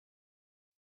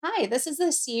Hi, this is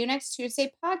the See You Next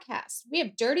Tuesday podcast. We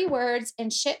have dirty words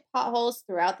and shit potholes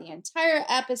throughout the entire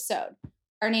episode.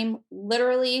 Our name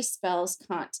literally spells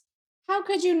cunt. How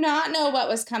could you not know what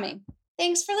was coming?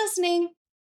 Thanks for listening.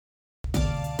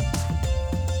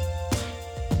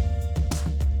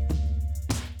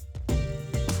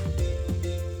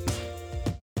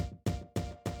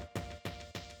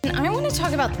 And I want to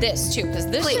talk about this too, because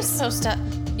this is supposed to...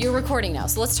 You're recording now,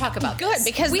 so let's talk about this. Good,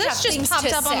 because this just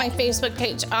popped up on my Facebook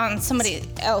page on somebody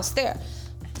else there.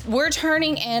 We're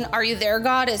turning in Are You There,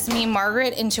 God? It's Me,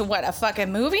 Margaret into what, a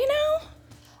fucking movie now?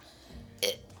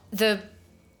 The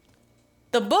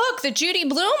book, the Judy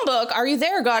Blume book, Are You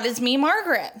There, God? It's Me,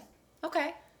 Margaret.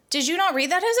 Okay. Did you not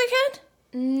read that as a kid?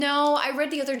 No, I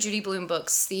read the other Judy Blume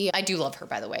books. I do love her,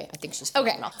 by the way. I think she's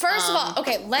phenomenal. Okay. First of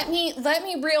all, let me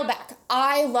reel back.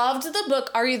 I loved the book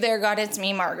Are You There, God? It's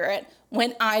Me, Margaret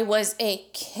when I was a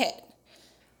kid.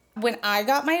 When I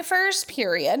got my first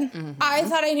period, I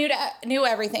thought I knew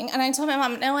everything, and I told my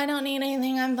mom, "No, I don't need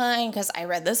anything. I'm fine," because I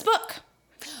read this book.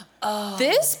 Oh.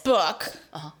 This book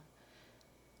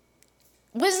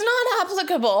was not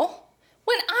applicable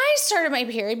when I started my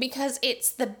period because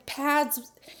it's the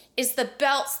pads, it's the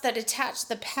belts that attach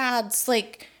the pads,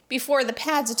 like before the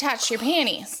pads attach to your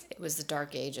panties. It was the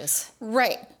dark ages.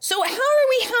 Right. So how are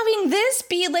we having this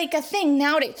be like a thing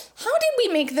nowadays? How did we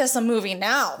make this a movie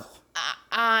now?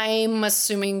 I'm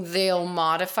assuming they'll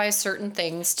modify certain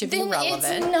things to be relevant.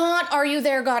 It's not Are You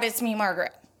There, God? It's Me,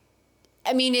 Margaret.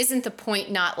 I mean, isn't the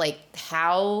point not like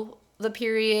how the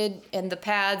period and the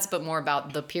pads, but more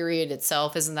about the period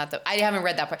itself? Isn't that I haven't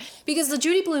read that part. Because the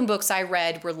Judy Blume books I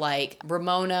read were like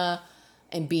Ramona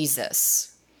and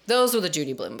Beezus. Those were the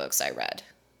Judy Blume books I read.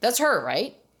 That's her,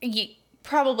 right?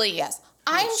 Probably, yes.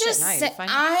 I'm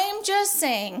just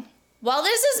saying, while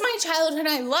this is my childhood and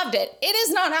I loved it, it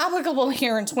is not applicable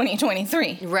here in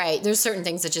 2023. Right. There's certain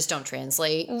things that just don't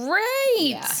translate. Right.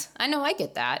 Yeah. I know. I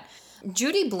get that.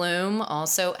 Judy Blume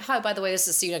also. Hi, by the way, this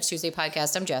is See You Next Tuesday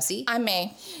podcast. I'm Jessie. I'm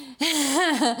May.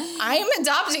 I'm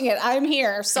adopting it. I'm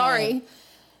here. Sorry.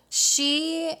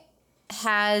 She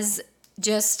has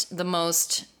just the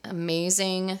most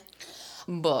amazing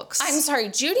books. I'm sorry.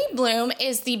 Judy Blume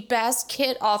is the best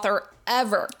kid author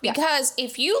ever. Because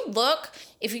if you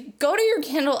go to your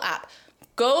Kindle app,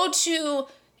 go to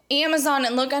Amazon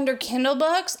and look under Kindle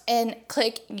books and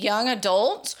click young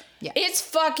adult, it's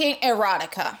fucking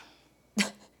erotica.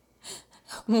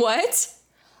 What?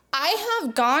 I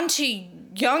have gone to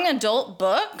young adult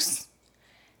books.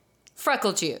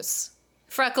 Freckle Juice.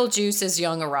 Freckle Juice is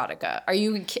young erotica. Are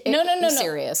you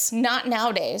serious? Not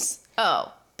nowadays.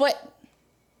 Oh. But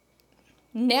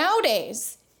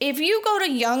nowadays, if you go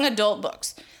to young adult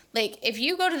books, like if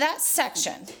you go to that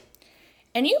section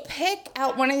and you pick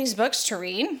out one of these books to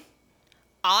read,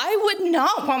 I would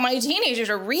not want my teenager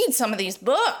to read some of these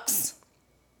books.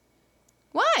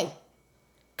 Why?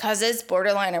 Because it's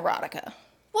borderline erotica.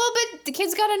 Well, but the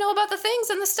kids got to know about the things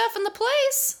and the stuff and the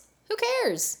place. Who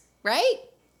cares, right?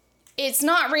 It's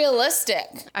not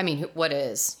realistic. I mean, what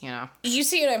is, You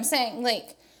see what I'm saying?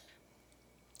 Like,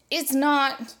 it's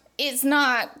not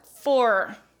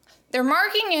for, they're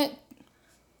marking it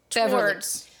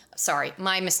towards. Sorry,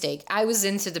 my mistake. I was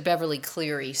into the Beverly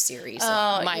Cleary series.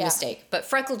 Mistake. But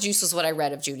Freckle Juice was what I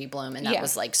read of Judy Blume, and that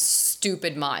was like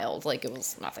stupid mild. Like, it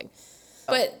was nothing.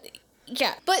 But,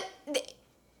 yeah. But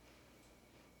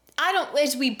I don't,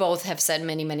 as we both have said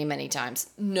many, many, many times,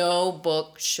 no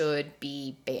book should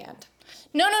be banned.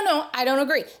 No, I don't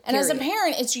agree. And as a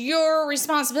parent, it's your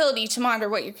responsibility to monitor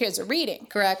what your kids are reading.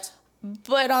 Correct.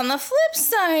 But on the flip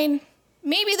side,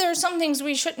 maybe there are some things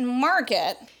we shouldn't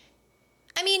market.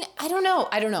 I mean, I don't know.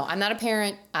 I'm not a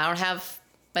parent. I don't have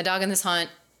my dog in this hunt.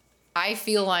 I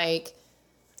feel like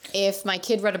if my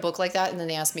kid read a book like that and then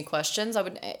they asked me questions, I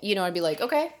would, I'd be like,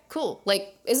 okay, cool.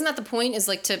 Like, isn't that the point? Is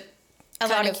like to a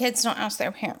lot of kids don't ask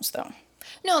their parents, though.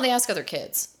 No, they ask other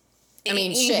kids. I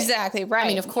mean, exactly right. I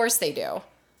mean, of course they do.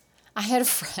 I had a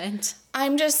friend.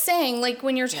 I'm just saying, like,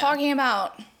 when you're talking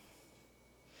about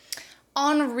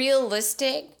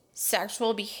unrealistic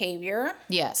sexual behavior.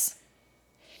 Yes.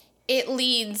 It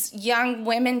leads young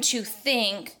women to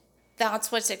think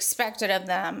that's what's expected of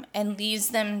them and leads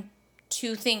them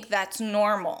to think that's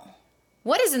normal.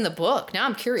 What is in the book? Now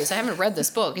I'm curious. I haven't read this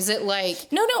book. Is it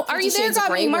like No, Are You There,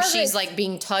 God? Me, Margaret? Where she's like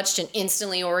being touched and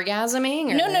instantly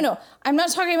orgasming? Or? No. I'm not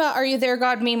talking about Are You There,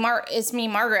 God? It's Me,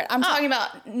 Margaret. I'm talking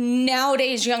about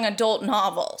nowadays young adult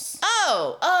novels.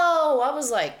 Oh, I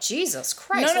was like, Jesus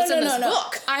Christ, what's in this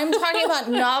book? I'm talking about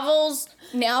novels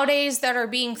nowadays that are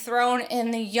being thrown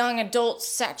in the young adult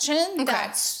section.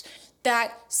 Okay.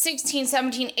 That 16,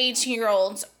 17,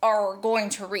 18-year-olds are going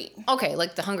to read. Okay,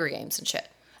 like the Hunger Games and shit.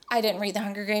 I didn't read The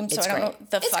Hunger Games, so It's I don't know great.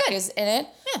 what the It's fuck good. is in it.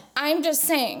 Yeah. I'm just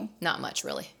saying. Not much,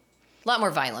 really. A lot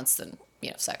more violence than,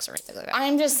 sex or anything like that.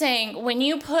 I'm just saying, when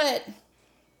you put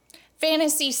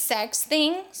fantasy sex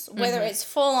things, whether it's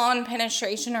full-on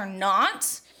penetration or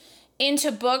not,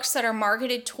 into books that are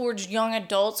marketed towards young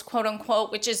adults, quote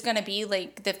unquote, which is going to be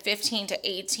like the 15 to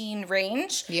 18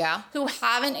 range, Yeah. who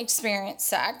haven't experienced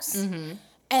sex,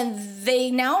 and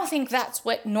they now think that's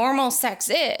what normal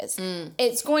sex is,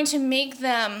 it's going to make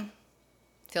them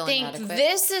Feel think inadequate.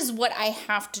 this is what I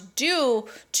have to do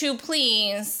to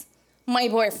please my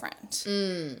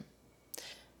boyfriend.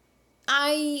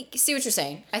 I see what you're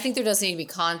saying. I think there does need to be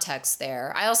context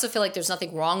there. I also feel like there's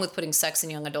nothing wrong with putting sex in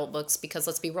young adult books because,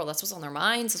 let's be real, that's what's on their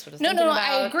minds. That's what they're thinking about.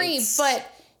 I agree, but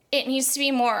it needs to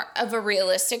be more of a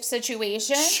realistic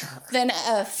situation than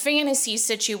a fantasy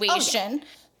situation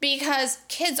because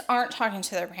kids aren't talking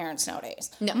to their parents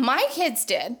nowadays. No. My kids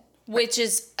did, which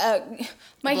is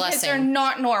my kids are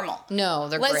not normal. No,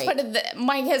 they're great. Let's put it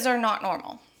my kids are not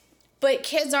normal. But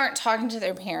kids aren't talking to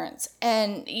their parents,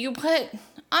 and you put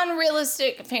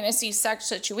unrealistic fantasy sex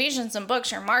situations in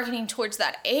books you're marketing towards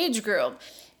that age group,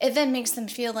 it then makes them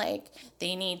feel like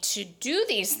they need to do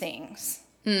these things.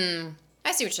 I see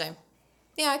what you're saying.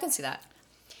 Yeah, I can see that.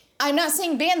 I'm not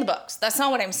saying ban the books. That's not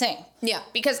what I'm saying. Yeah.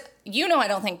 Because I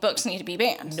don't think books need to be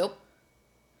banned. Nope.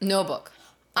 No book.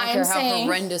 I don't care how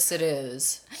horrendous it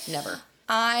is. Never.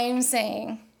 I'm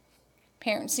saying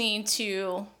parents need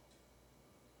to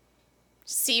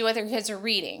see what their kids are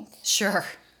reading. Sure.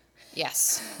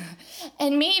 Yes.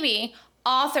 And maybe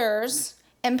authors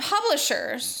and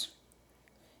publishers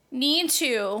need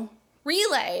to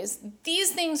realize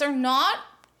these things are not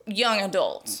young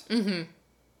adults.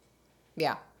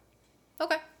 Yeah.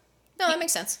 Okay. No, that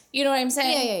makes sense. You know what I'm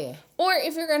saying? Yeah. Or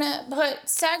if you're going to put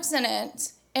sex in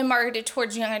it and market it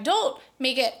towards young adult,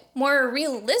 make it more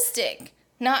realistic,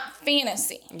 not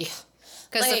fantasy. Yeah.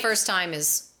 Because the first time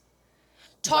is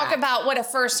Talk whack. about what a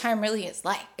first time really is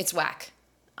like. It's whack.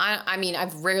 I mean,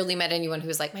 I've rarely met anyone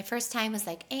who's like, my first time was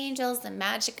like angels and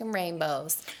magic and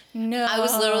rainbows. No. I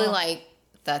was literally like,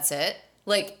 that's it?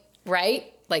 Like,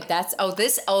 right? Like this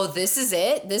is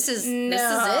it? This is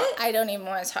it? I don't even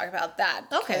want to talk about that.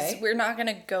 Okay. Because we're not going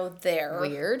to go there.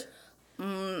 Weird.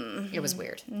 It was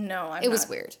weird. No, It was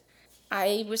weird.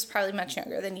 I was probably much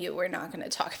younger than you. We're not going to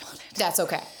talk about it. That's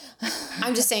okay.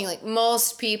 I'm just saying, like,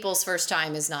 most people's first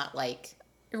time is not like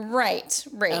Right.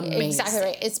 Amazing. Exactly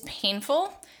right. It's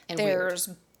painful. And There's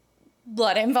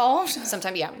blood involved.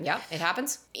 sometimes, yeah, it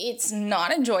happens. It's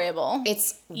not enjoyable.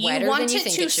 It's wetter than you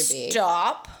think it should be.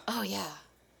 Stop. Oh yeah.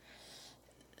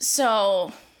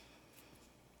 So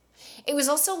It was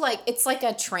also like, it's like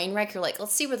a train wreck. You're like,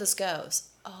 let's see where this goes.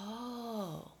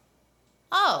 Oh.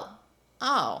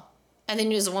 And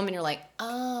then as a woman, you're like,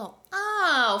 oh,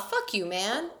 fuck you,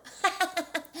 man.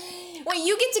 Wait,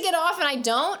 you get to get off and I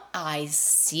don't? I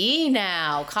see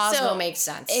now. Cosmo makes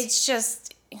sense. it's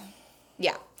just,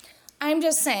 Yeah. I'm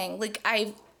just saying, like,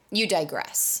 You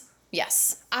digress.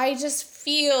 Yes. I just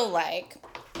feel like,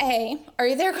 Are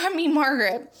You There, God Me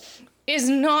Margaret is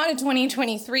not a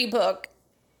 2023 book.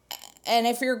 And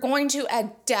if you're going to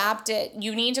adapt it,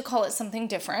 you need to call it something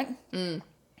different.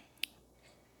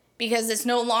 Because it's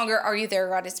no longer Are You There,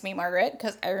 God, It's Me, Margaret.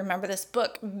 Because I remember this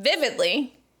book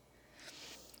vividly.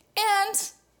 And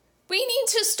we need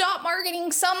to stop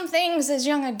marketing some things as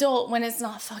young adult when it's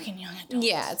not fucking young adult.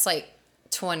 Yeah, it's like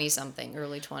 20-something,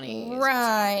 early 20s.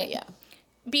 Right. Yeah.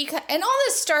 And all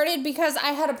this started because I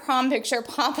had a prom picture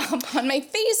pop up on my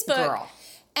Facebook. Girl.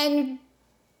 And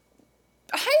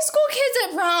high school kids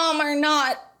at prom are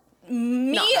not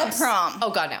me Not at nice. prom. Oh,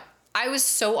 God, no. I was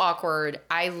so awkward.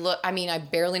 I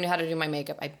barely knew how to do my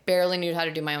makeup. I barely knew how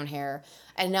to do my own hair.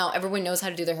 And now everyone knows how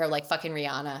to do their hair like fucking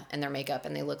Rihanna and their makeup,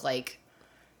 and they look like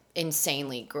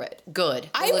insanely good.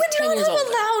 I They would look 10 not years have older.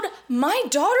 allowed my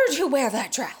daughter to wear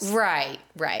that dress. Right.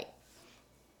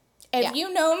 If Yeah.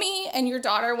 you know me and your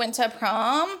daughter went to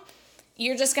prom,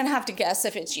 you're just going to have to guess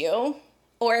if it's you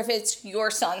or if it's your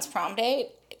son's prom date.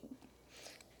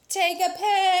 Take a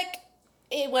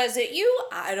pick. Was it you?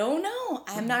 I don't know.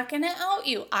 I'm not going to out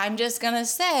you. I'm just going to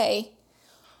say,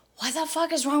 what the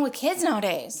fuck is wrong with kids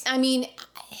nowadays? I mean,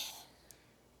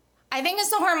 I think it's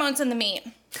the hormones in the meat.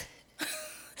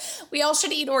 We all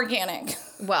should eat organic.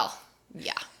 well,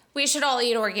 yeah. We should all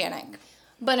eat organic.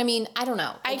 But I mean, I don't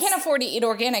know. I can't afford to eat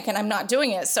organic and I'm not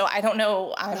doing it, so I don't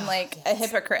know. I'm like a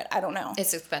hypocrite. I don't know.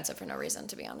 It's expensive for no reason,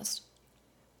 to be honest.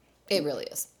 It really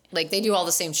is. Like, they do all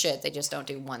the same shit. They just don't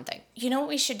do one thing. You know what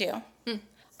we should do?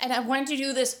 And I wanted to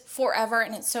do this forever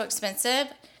and it's so expensive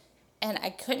and I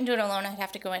couldn't do it alone. I'd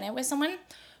have to go in it with someone.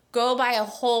 Go buy a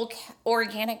whole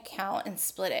organic cow and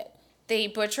split it. They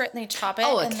butcher it and they chop it.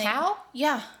 Oh, a and cow?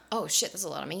 Yeah. Oh, shit, that's a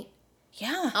lot of meat.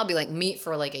 Yeah. I'll be like meat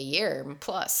for like a year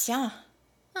plus. Yeah.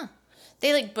 Huh.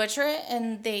 They like butcher it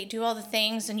and they do all the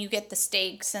things and you get the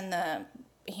steaks and the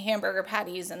hamburger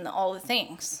patties and all the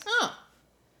things. Oh.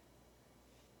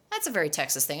 That's a very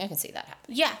Texas thing. I can see that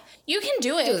happen. Yeah. You can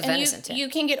do it. Do it with and venison, too. you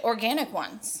can get organic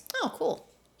ones. Oh, cool.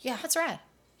 Yeah. That's rad.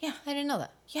 Yeah. I didn't know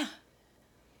that. Yeah.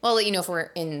 Well, I'll let you know if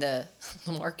we're in the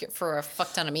market for a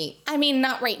fuck ton of meat. I mean,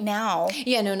 not right now.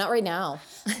 Yeah, no, not right now.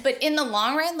 But in the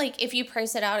long run, like if you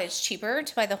price it out, it's cheaper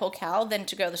to buy the whole cow than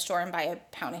to go to the store and buy a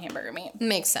pound of hamburger meat.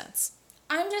 Makes sense.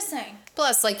 I'm just saying.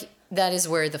 Plus, like, that is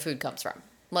where the food comes from.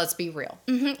 Let's be real.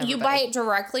 Mm-hmm. You buy it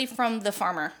directly from the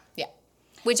farmer. Yeah.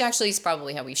 Which actually is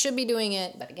probably how we should be doing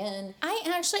it, but again. I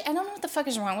don't know what the fuck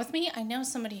is wrong with me. I know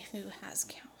somebody who has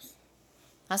cows.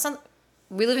 That's not.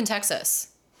 We live in Texas.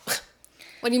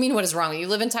 What do you mean, what is wrong? You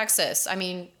live in Texas. I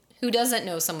mean, who doesn't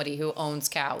know somebody who owns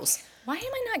cows? Why am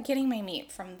I not getting my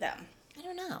meat from them? I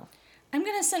don't know. I'm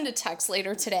going to send a text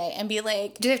later today and be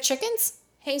like, Do they have chickens?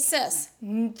 hey, sis,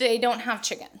 they don't have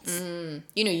chickens.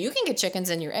 You know, you can get chickens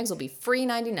and your eggs will be free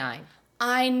 99.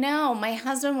 I know. My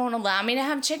husband won't allow me to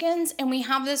have chickens, and we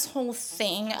have this whole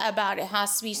thing about it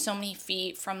has to be so many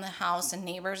feet from the house and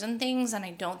neighbors and things, and I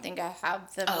don't think I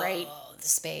have the right... Oh, the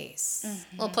space.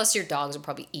 Mm-hmm. Well, plus your dogs will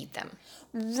probably eat them.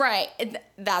 Right.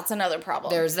 That's another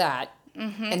problem. There's that.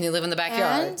 Mm-hmm. And they live in the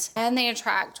backyard. And they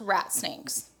attract rat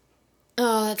snakes.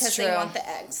 Oh, that's because true. they want the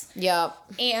eggs. Yep.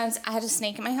 And I had a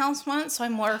snake in my house once, so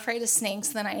I'm more afraid of snakes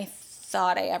than I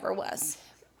thought I ever was.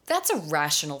 That's a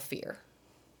rational fear.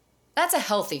 That's a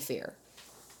healthy fear.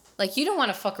 Like, you don't want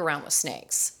to fuck around with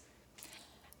snakes.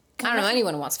 I don't know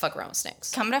anyone who wants to fuck around with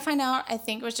snakes. Come to find out, I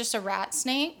think it was just a rat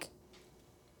snake.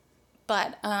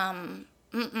 But,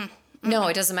 No,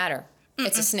 it doesn't matter.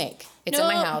 It's a snake. It's in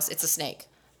my house. It's a snake.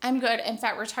 I'm good. In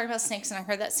fact, we're talking about snakes, and I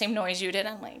heard that same noise you did.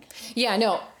 I'm like... Yeah,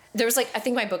 no. There was, like, I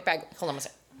think my book bag... Hold on a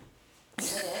second.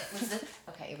 Was it?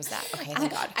 Okay, it was that. Okay,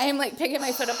 thank God. I'm like picking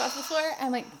my foot up off the floor.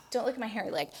 I'm like, don't look at my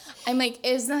hairy leg. I'm like,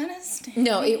 is that a snake?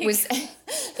 No, it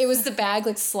was the bag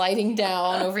like sliding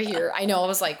down over here. I know. I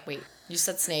was like, wait, you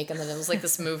said snake, and then it was like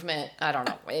this movement. I don't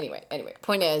know. Anyway.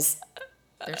 Point is,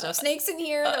 there's no snakes in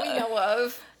here that we know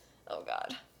of. Oh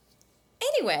God.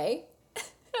 Anyway,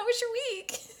 how was your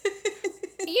week?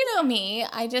 You know me.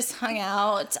 I just hung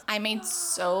out.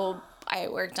 I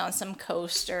worked on some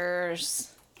coasters.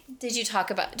 Did we talk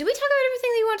about everything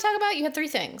that you want to talk about? You had 3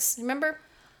 things. Remember?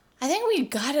 I think we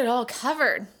got it all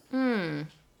covered.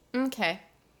 Okay.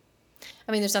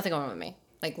 I mean, there's nothing going on with me.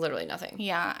 Like, literally nothing.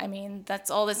 Yeah, I mean,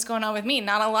 that's all that's going on with me.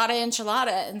 Not a lot of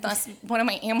enchilada unless one of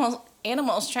my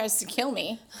animals tries to kill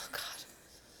me. Oh, God.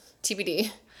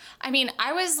 TBD. I mean,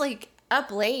 I was, like,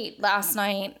 up late last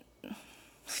night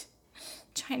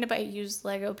trying to buy used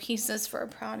Lego pieces for a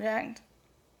project.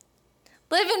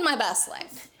 Living my best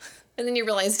life. And then you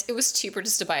realized it was cheaper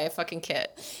just to buy a fucking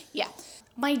kit. Yeah.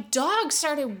 My dog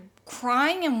started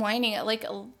crying and whining at like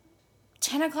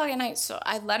 10 o'clock at night, so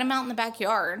I let him out in the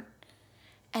backyard.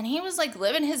 And he was like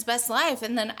living his best life.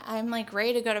 And then I'm like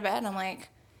ready to go to bed. And I'm like,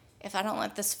 if I don't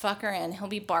let this fucker in, he'll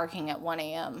be barking at 1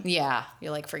 a.m. Yeah.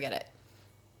 You're like, forget it.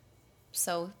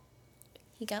 So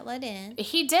he got let in.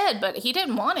 He did, but he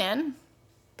didn't want in.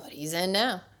 But he's in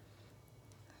now.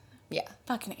 Yeah.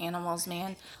 Fucking animals,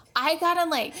 man. I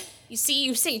gotta you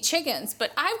say chickens,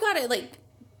 but I've gotta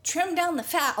trim down the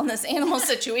fat on this animal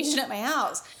situation at my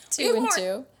house. 2 and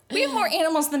 2. We have more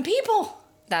animals than people.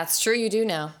 That's true, you do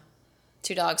now.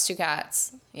 2 dogs, 2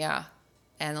 cats. Yeah.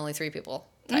 And only 3 people,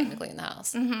 technically, in the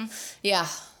house. Mm-hmm. Yeah.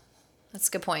 That's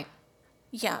a good point.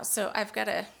 Yeah, so I've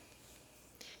gotta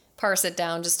parse it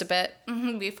down just a bit.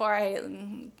 Before I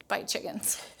buy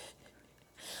chickens.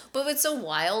 But what's so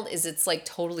wild is it's like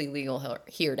totally legal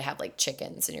here to have like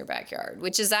chickens in your backyard,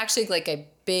 which is actually like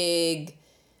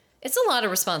it's a lot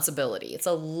of responsibility. It's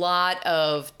a lot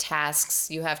of tasks.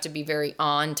 You have to be very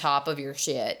on top of your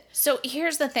shit. So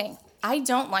here's the thing. I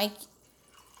don't like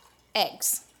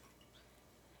eggs.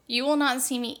 You will not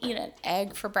see me eat an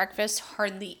egg for breakfast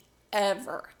hardly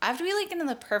ever. I have to be in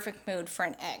the perfect mood for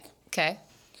an egg. Okay.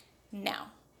 Now,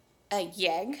 a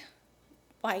yegg,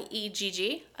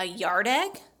 Y-E-G-G, a yard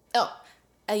egg. Oh.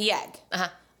 A yegg. Uh-huh.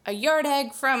 A yard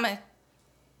egg from a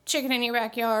chicken in your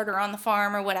backyard or on the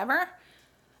farm or whatever.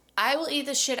 I will eat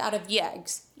the shit out of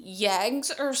yeggs.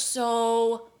 Yeggs are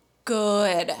so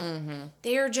good. Mm-hmm.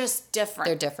 They're just different.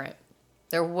 They're different.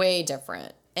 They're way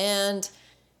different. And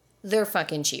they're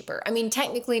fucking cheaper. I mean,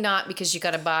 technically not because you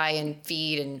got to buy and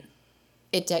feed and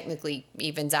it technically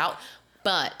evens out.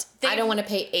 But I don't want to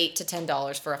pay $8 to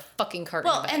 $10 for a fucking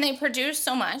carton of eggs. And they produce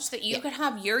so much that you could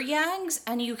have your yeggs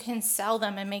and you can sell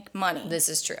them and make money. This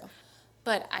is true.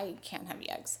 but I can't have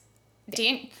eggs.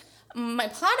 My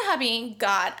pod hubby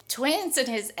got twins and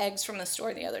his eggs from the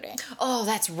store the other day. Oh,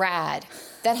 that's rad.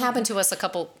 That happened to us a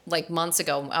couple months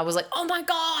ago. I was like, oh my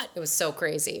God. It was so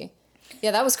crazy.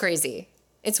 Yeah, that was crazy.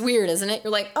 It's weird, isn't it?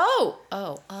 You're like, oh.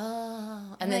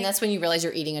 And then that's when you realize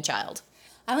you're eating a child.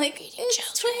 I'm like,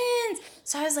 it's twins.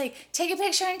 So I was like, take a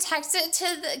picture and text it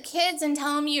to the kids and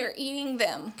tell them you're eating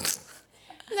them.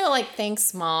 And they're like,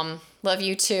 thanks, Mom. Love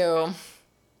you too.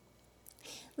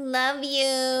 Love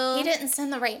you. He didn't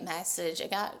send the right message.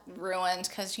 It got ruined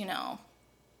because,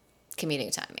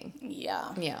 Comedic timing.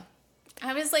 Yeah. Yeah.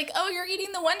 I was like, oh, you're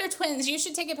eating the Wonder Twins. You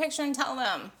should take a picture and tell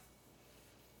them.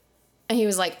 And he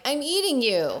was like, I'm eating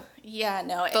you. Yeah,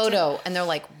 no. Photo. And they're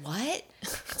like, what?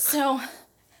 So,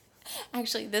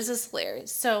 actually, this is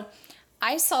hilarious. So,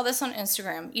 I saw this on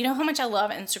Instagram. You know how much I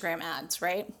love Instagram ads,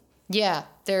 right? Yeah,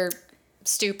 they're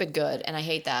stupid good, and I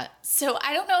hate that. So,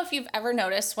 I don't know if you've ever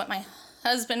noticed what my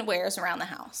husband wears around the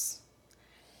house.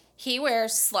 He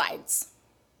wears slides.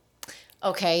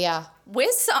 Okay, yeah.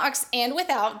 With socks and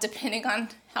without, depending on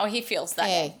how he feels that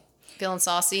day. Feeling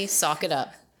saucy? Sock it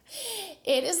up.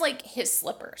 It is like his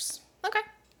slippers. Okay.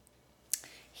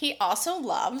 He also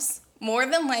loves, more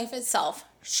than life itself,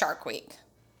 Shark Week.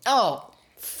 Oh,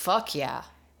 fuck yeah.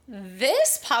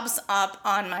 This pops up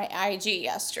on my IG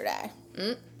yesterday.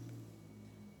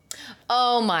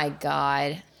 Oh my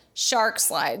God. Shark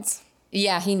slides.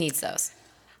 Yeah, he needs those.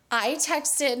 I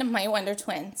texted my Wonder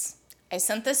Twins. I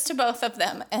sent this to both of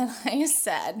them, and I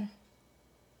said,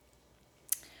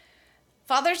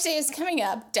 Father's Day is coming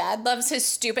up. Dad loves his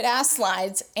stupid ass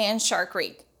slides and Shark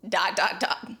Week. ...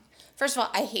 First of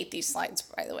all, I hate these slides,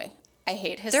 by the way. I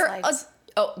hate his slides.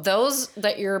 Those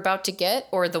that you're about to get,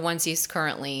 or the ones he's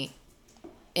currently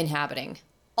inhabiting?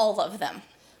 All of them.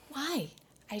 Why?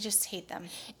 I just hate them.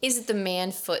 Is it the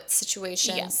man foot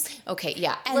situation? Yes. Okay,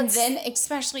 yeah. And then,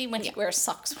 especially when he wears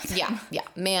socks with them. Yeah.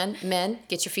 Men,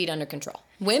 get your feet under control.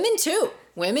 Women too.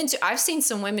 I've seen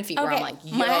some women feet where I'm like,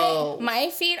 yo. My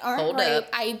feet aren't hold right. up.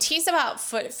 I tease about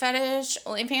foot fetish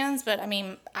OnlyFans, but I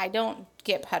mean, I don't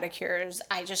get pedicures.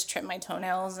 I just trim my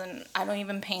toenails and I don't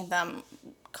even paint them.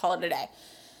 Call it a day.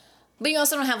 But you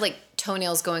also don't have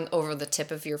toenails going over the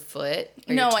tip of your foot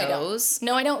or your toes.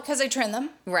 No, I don't, because I trim them.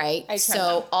 Right. I trim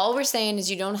them. All we're saying is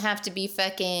you don't have to be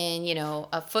fucking,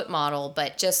 a foot model,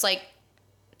 but just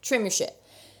trim your shit.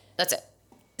 That's it.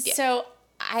 Yeah. So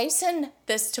I send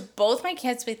this to both my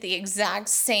kids with the exact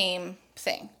same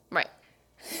thing. Right.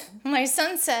 My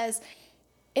son says,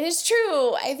 it is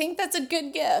true. I think that's a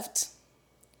good gift.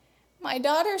 My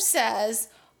daughter says,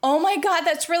 oh my God,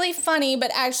 that's really funny,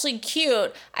 but actually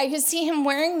cute. I could see him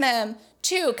wearing them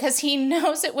too, because he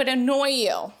knows it would annoy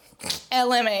you.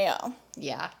 LMAO.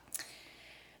 Yeah.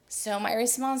 So my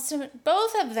response to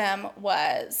both of them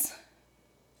was,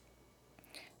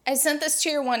 I sent this to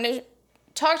your Wonder,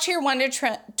 talk to your Wonder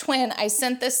Twin. I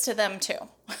sent this to them too.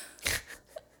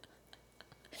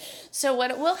 So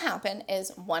what will happen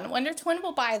is one Wonder Twin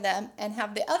will buy them and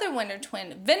have the other Wonder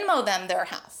Twin Venmo them their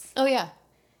half. Oh, yeah.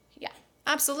 Yeah.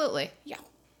 Absolutely. Yeah.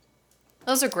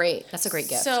 Those are great. That's a great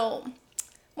gift. So,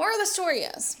 more of the story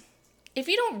is, if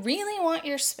you don't really want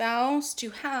your spouse to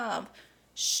have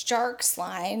shark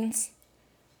slides,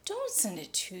 don't send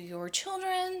it to your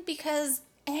children because,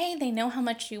 A, they know how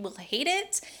much you will hate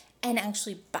it and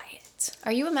actually buy it.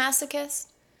 Are you a masochist?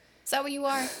 Is that what you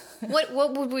are?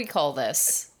 What would we call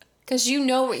this? Because you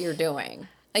know what you're doing.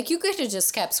 You could have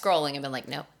just kept scrolling and been like,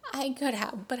 no. I could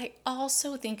have, but I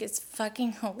also think it's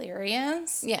fucking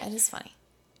hilarious. Yeah, it is funny.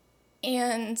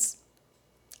 And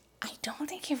I don't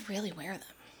think he'd really wear them.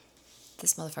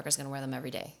 This motherfucker's going to wear them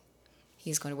every day.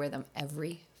 He's going to wear them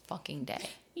every fucking day.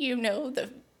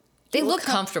 They look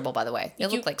comfortable, by the way. They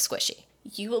look squishy.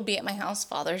 You will be at my house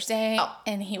Father's Day,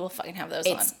 and he will fucking have those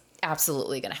on. It's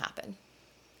absolutely going to happen.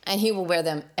 And he will wear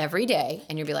them every day,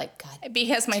 and you'll be like, God.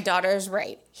 Because my daughter is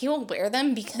right. He will wear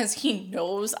them because he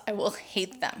knows I will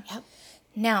hate them. Yep.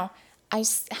 Now, I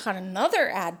had another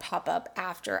ad pop up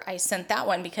after I sent that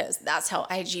one because that's how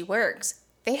IG works.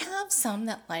 They have some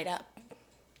that light up.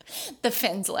 The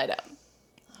fins light up.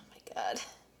 Oh my God.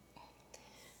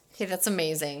 Okay, that's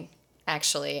amazing,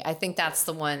 actually. I think those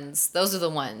are the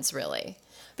ones, really.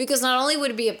 Because not only would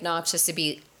it be obnoxious to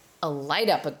be a light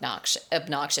up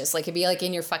obnoxious, it'd be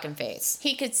in your fucking face.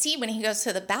 He could see when he goes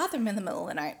to the bathroom in the middle of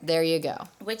the night. There you go.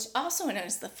 Which also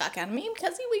annoys the fuck out of me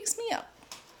because he wakes me up.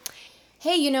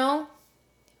 Hey,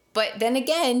 but then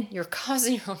again, you're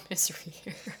causing your own misery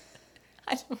here.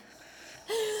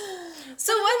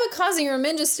 So what about causing your own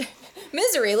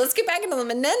misery? Let's get back into the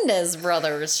Menendez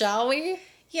brothers, shall we?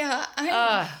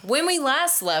 Yeah. When we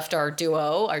last left our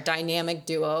dynamic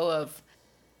duo of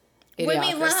When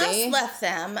we last left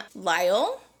them,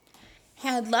 Lyle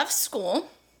had left school.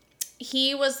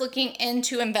 He was looking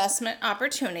into investment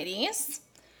opportunities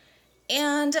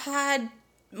and had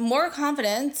more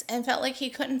confidence and felt like he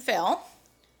couldn't fail.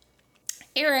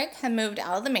 Eric had moved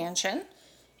out of the mansion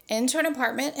into an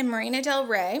apartment in Marina Del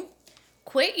Rey,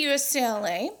 quit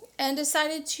UCLA, and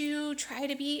decided to try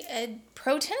to be a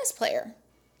pro tennis player.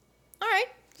 All right.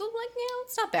 So,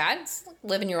 it's not bad. It's like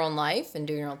living your own life and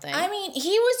doing your own thing. I mean,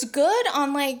 he was good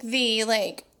on,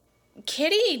 the,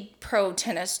 kiddie pro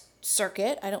tennis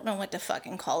circuit. I don't know what to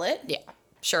fucking call it. Yeah,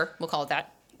 sure. We'll call it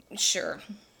that. Sure.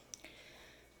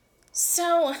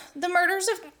 So, the murders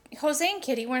of Jose and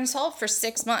Kitty were unsolved for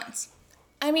 6 months.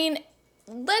 I mean,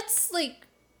 let's,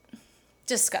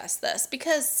 discuss this.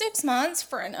 Because 6 months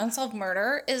for an unsolved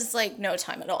murder is, no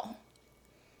time at all.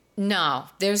 No,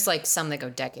 there's, some that go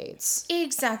decades.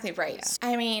 Exactly right. Yeah.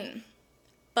 I mean,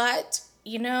 but,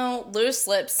 loose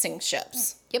lips sink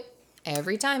ships. Yep.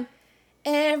 Every time.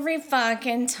 Every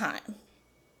fucking time.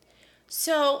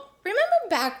 So, remember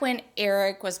back when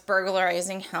Eric was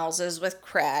burglarizing houses with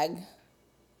Craig?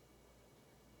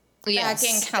 Yes,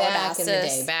 back in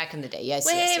Calabasas. Back in the day. Yes,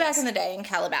 Way back in the day in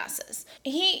Calabasas.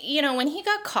 He, when he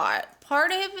got caught,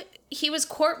 he was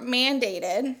court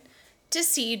mandated to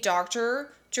see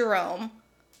Dr. Jerome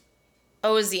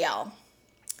Oziel.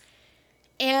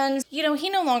 And, he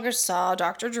no longer saw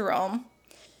Dr. Jerome.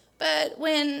 But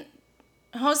when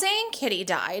Jose and Kitty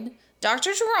died,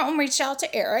 Dr. Jerome reached out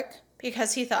to Eric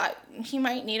because he thought he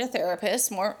might need a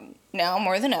therapist more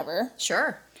than ever.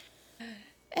 Sure.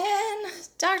 And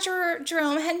Dr.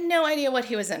 Jerome had no idea what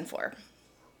he was in for.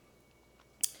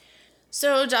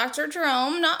 So Dr.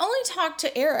 Jerome not only talked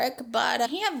to Eric, but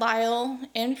he had Lyle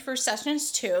in for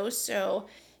sessions too, so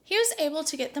he was able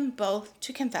to get them both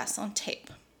to confess on tape.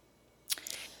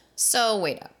 So,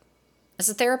 wait up. As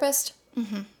a therapist?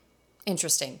 Mm-hmm.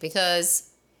 Interesting, because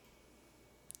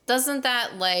doesn't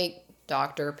that,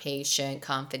 doctor-patient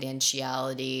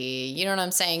confidentiality, you know what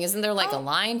I'm saying? Isn't there, a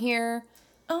line here?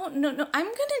 Oh, no, I'm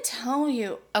going to tell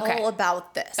you all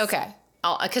about this. Okay.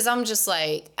 Because I'm just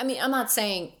I'm not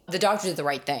saying the doctor did the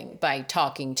right thing by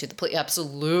talking to the police.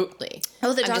 Absolutely.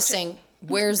 Oh, the doctor. I'm just saying,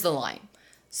 where's the line?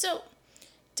 So,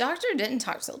 doctor didn't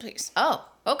talk to the police. Oh,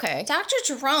 okay. Dr.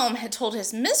 Jerome had told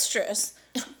his mistress,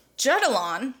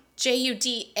 Judalon,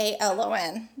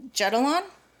 Judalon, Judalon?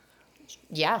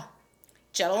 Yeah.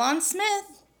 Judalon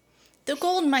Smith, the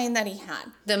gold mine that he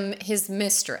had. His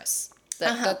mistress.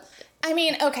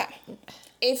 Okay.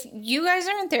 If you guys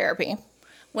are in therapy,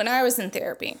 when I was in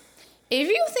therapy, if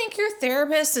you think your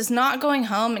therapist is not going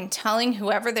home and telling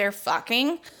whoever they're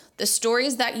fucking the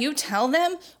stories that you tell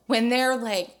them when they're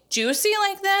juicy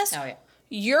like this, oh yeah,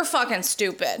 you're fucking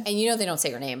stupid. And they don't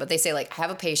say your name, but they say I have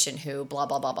a patient who blah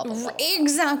blah blah blah blah. Blah.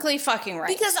 Exactly fucking right.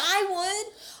 Because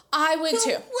I would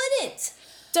too. Wouldn't.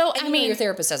 So and your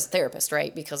therapist as a therapist,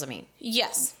 right? Because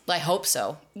yes. I hope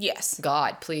so. Yes.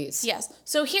 God, please. Yes.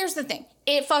 So here's the thing.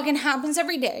 It fucking happens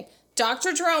every day.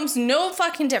 Dr. Jerome's no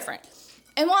fucking different.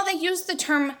 And while they use the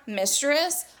term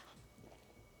mistress,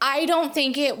 I don't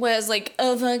think it was a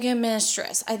fucking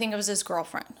mistress. I think it was his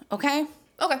girlfriend. Okay?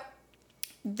 Okay.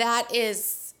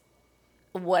 That's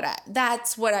what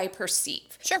I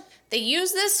perceive. Sure. They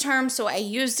use this term, so I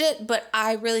used it, but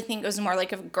I really think it was more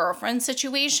like a girlfriend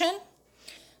situation.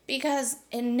 Because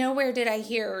in nowhere did I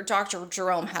hear Dr.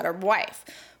 Jerome had a wife.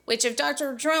 Which if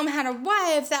Dr. Jerome had a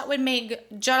wife, that would make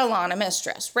Judalon a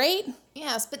mistress, right?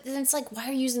 Yes, but then it's why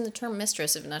are you using the term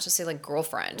mistress if not just say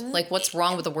girlfriend? What's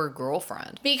wrong with the word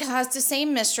girlfriend? Because to say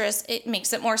mistress, it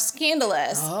makes it more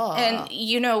scandalous. Oh. And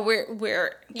we're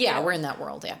we're in that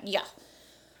world, yeah. Yeah.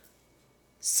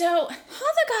 So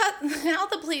how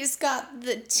the police got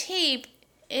the tape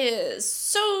is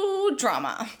so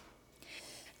drama.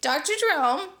 Dr.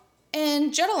 Jerome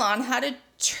and Judalon had a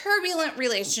turbulent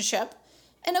relationship.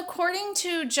 And according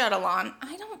to Judalon,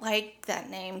 I don't like that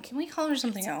name. Can we call her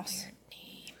something else? Weird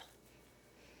name.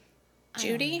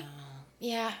 Judy?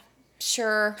 Yeah,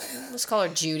 sure. Let's call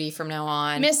her Judy from now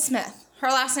on. Miss Smith. Her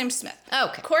last name's Smith.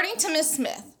 Okay. According to Miss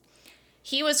Smith,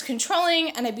 he was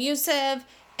controlling and abusive,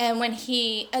 and when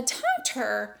he attacked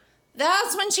her,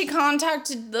 that's when she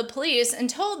contacted the police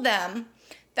and told them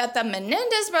that the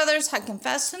Menendez brothers had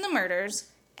confessed in the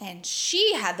murders, and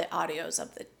she had the audios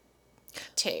of the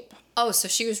tape. Oh, so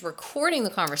she was recording the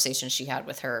conversation she had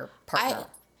with her partner.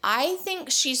 I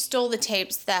think she stole the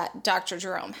tapes that Dr.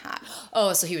 Jerome had.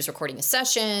 Oh, so he was recording his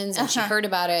sessions, and she heard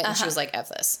about it, and she was like, F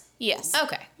this. Yes.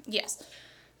 Okay. Yes.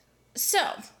 So,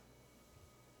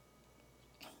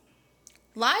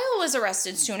 Lyle was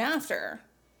arrested soon after.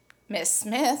 Miss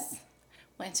Smith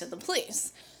went to the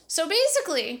police. So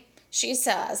basically, She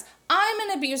says, I'm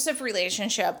in an abusive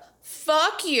relationship.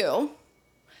 Fuck you.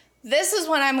 This is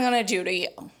what I'm going to do to you.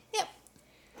 Yep.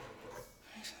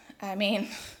 I mean,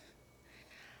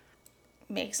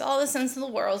 makes all the sense in the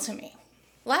world to me.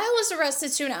 Lyle was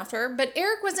arrested soon after, but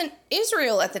Eric was in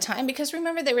Israel at the time because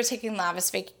remember they were taking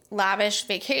lavish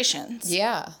vacations.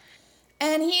 Yeah.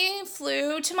 And he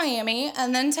flew to Miami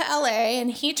and then to LA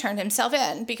and he turned himself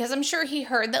in because I'm sure he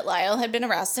heard that Lyle had been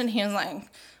arrested and he was like,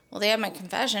 well, they have my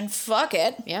confession. Fuck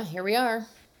it. Yeah, here we are.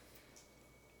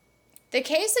 The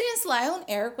case against Lyle and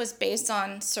Eric was based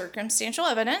on circumstantial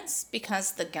evidence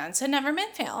because the guns had never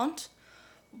been found.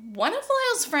 One of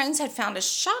Lyle's friends had found a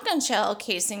shotgun shell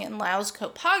casing in Lyle's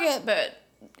coat pocket, but,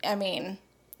 I mean...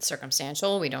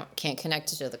 Circumstantial. We can't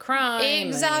connect it to the crime.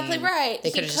 Exactly right.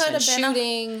 They could have just been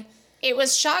shooting. It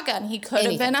was shotgun. He could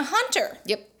have been a hunter.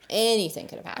 Yep. Anything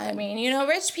could have happened. I mean,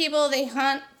 rich people, they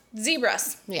hunt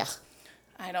zebras. Yeah.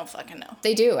 I don't fucking know.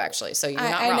 They do, actually, so you're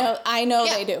not wrong. I know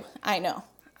they do. I know.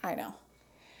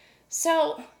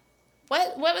 So,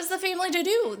 what was the family to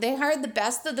do? They hired the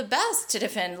best of the best to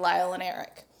defend Lyle and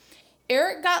Eric.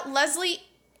 Eric got Leslie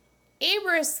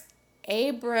Abramson,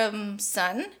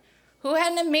 who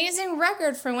had an amazing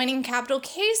record for winning capital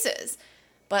cases.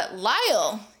 But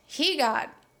Lyle, he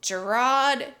got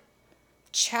Gerard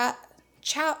Chalef.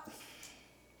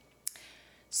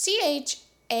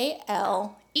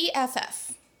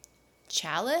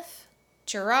 Chalef?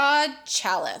 Gerard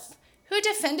Chalef, who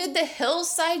defended the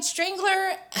Hillside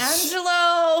Strangler,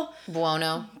 Angelo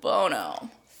Buono.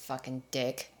 Fucking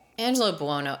dick. Angelo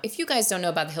Buono. If you guys don't know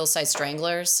about the Hillside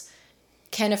Stranglers,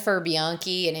 Jennifer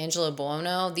Bianchi and Angelo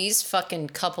Buono, these fucking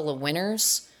couple of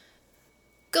winners,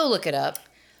 go look it up.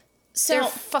 So, they're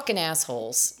fucking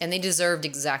assholes, and they deserved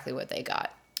exactly what they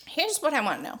got. Here's what I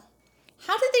want to know.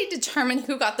 How did they determine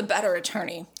who got the better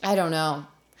attorney? I don't know,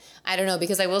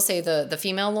 because I will say the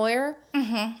female lawyer,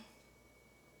 and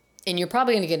you're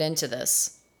probably going to get into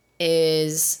this,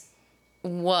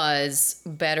 was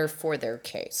better for their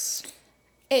case.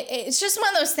 It's just one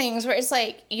of those things where it's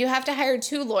like you have to hire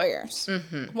two lawyers.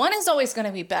 Mm-hmm. One is always going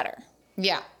to be better.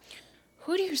 Yeah.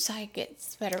 Who do you decide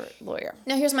gets better lawyer?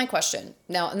 Now, here's my question.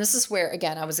 Now, and this is where,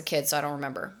 again, I was a kid, so I don't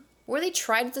remember. Were they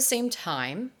tried at the same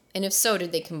time? And if so,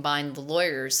 did they combine the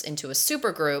lawyers into a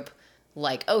super group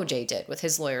like OJ did with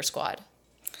his lawyer squad?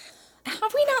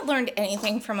 Have we not learned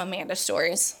anything from Amanda's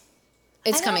stories?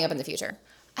 It's coming up in the future.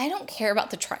 I don't care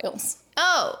about the trials.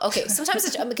 Oh, okay.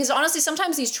 Sometimes because honestly,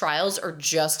 sometimes these trials are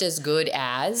just as good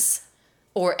as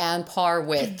or on par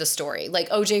with the story. Like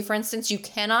OJ, for instance, you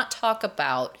cannot talk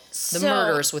about the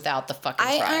murders without the fucking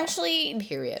trial.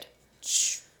 Period.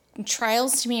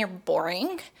 Trials to me are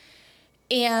boring.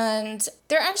 And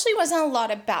there actually wasn't a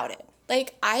lot about it.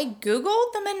 Like, I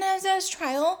Googled the Menendez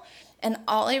trial, and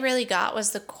all I really got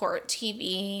was the court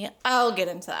TV. I'll get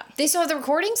into that. They still have the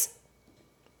recordings?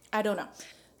 I don't know.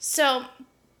 So,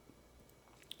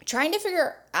 trying to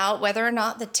figure out whether or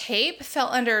not the tape fell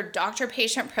under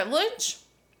doctor-patient privilege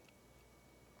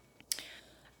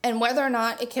and whether or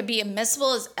not it could be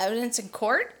admissible as evidence in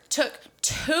court took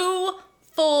 2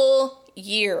 full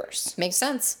years. Makes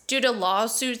sense. Due to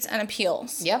lawsuits and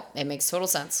appeals. Yep, it makes total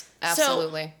sense.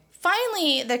 Absolutely. So,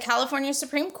 finally, the California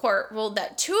Supreme Court ruled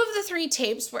that 2 of the 3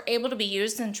 tapes were able to be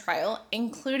used in trial,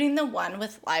 including the one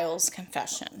with Lyle's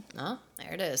confession. Oh,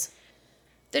 there it is.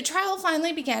 The trial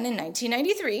finally began in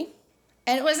 1993,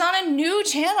 and it was on a new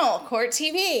channel, Court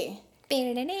TV.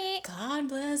 God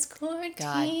bless Court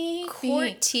TV.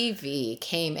 Court TV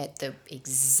came at the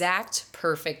exact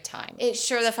perfect time. It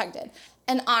sure the fuck did.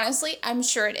 And honestly, I'm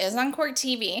sure it is on Court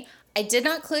TV. I did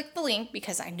not click the link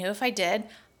because I knew if I did,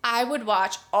 I would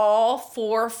watch all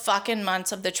 4 fucking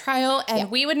months of the trial,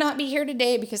 and we would not be here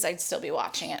today because I'd still be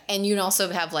watching it. And you'd also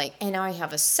have and now I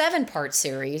have a 7-part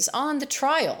series on the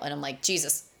trial. And I'm like,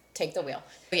 Jesus, take the wheel.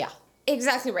 But yeah.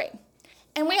 Exactly right.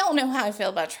 And we all know how I feel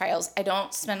about trials. I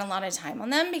don't spend a lot of time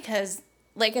on them because,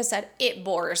 like I said, it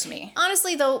bores me.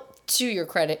 Honestly, though, to your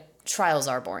credit, trials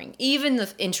are boring. Even the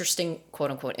interesting,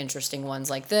 quote unquote, interesting ones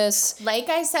like this. Like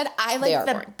I said, I like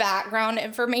the background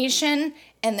information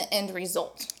and the end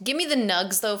result. Give me the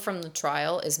nugs, though, from the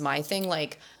trial is my thing.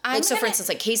 For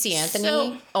instance, Casey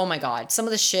Anthony. Oh my God. Some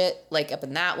of the shit, up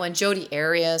in that one. Jodi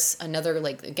Arias. Another,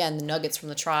 again, the nuggets from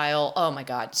the trial. Oh my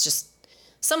God. It's just,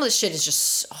 some of the shit is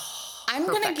just, I'm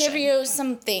going to give you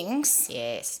some things.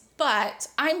 Yes. But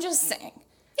I'm just saying.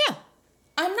 Yeah.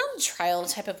 I'm not a trial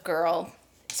type of girl.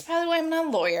 It's probably why I'm not a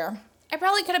lawyer. I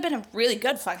probably could have been a really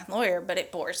good fucking lawyer, but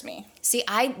it bores me. See,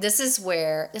 this is probably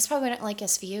why I don't like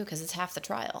SVU, because it's half the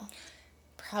trial.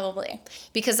 Probably.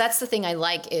 Because that's the thing I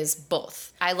like is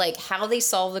both. I like how they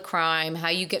solve the crime, how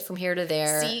you get from here to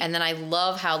there. See? And then I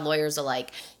love how lawyers are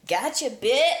like, gotcha,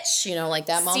 bitch. You know, like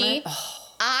that moment. Oh.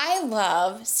 I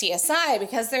love CSI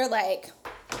because they're like,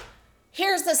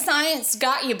 here's the science,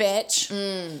 got you, bitch.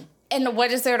 And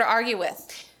what is there to argue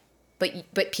with?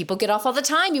 But people get off all the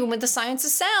time, even when the science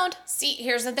is sound. See,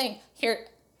 here's the thing. Here's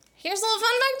a little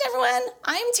fun fact, everyone.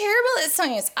 I'm terrible at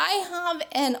science. I have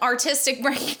an artistic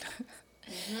brain.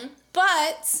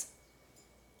 But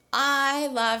I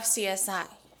love CSI. I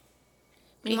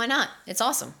mean, why not? It's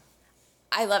awesome.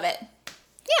 I love it.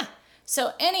 Yeah.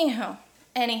 So anywho,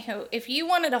 if you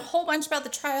wanted a whole bunch about the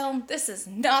trial, this is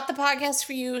not the podcast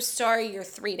for you. Sorry, you're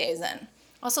 3 days in.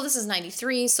 Also, this is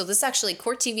 93, so this actually,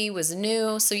 Court TV was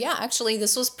new. So yeah, actually,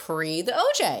 this was pre the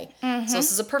OJ. So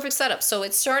this is a perfect setup. So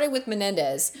it started with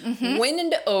Menendez, went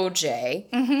into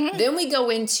OJ, then we go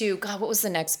into, God, what was the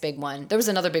next big one? There was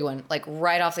another big one, like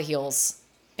right off the heels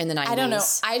in the 90s. I don't know.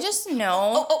 I just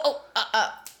know.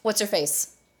 What's her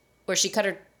face? Where she cut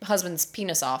her husband's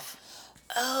penis off.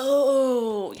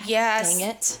 Oh, yes. Dang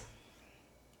it.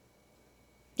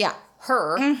 Yeah,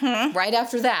 her, right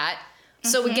after that.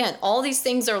 So again, all these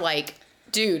things are like,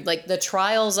 dude, like the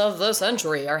trials of the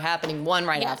century are happening one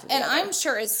right after the and other. I'm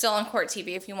sure it's still on Court TV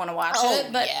if you want to watch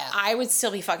it, but I would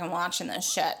still be fucking watching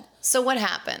this shit. So what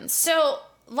happens? So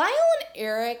Lyle and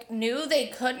Eric knew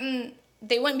they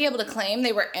wouldn't be able to claim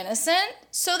they were innocent,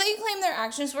 so they claimed their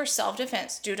actions were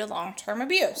self-defense due to long-term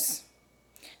abuse.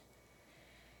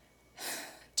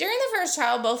 During the first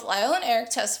trial, both Lyle and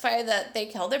Eric testified that they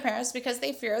killed their parents because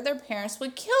they feared their parents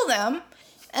would kill them,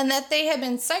 and that they had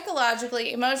been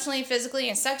psychologically, emotionally, physically,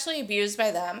 and sexually abused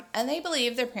by them, and they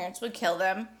believed their parents would kill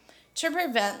them to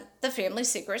prevent the family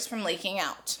secrets from leaking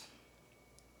out.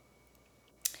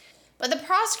 But the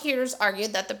prosecutors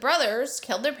argued that the brothers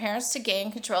killed their parents to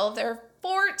gain control of their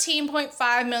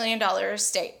 $14.5 million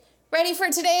estate. Ready for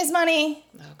today's money?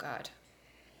 Oh, God.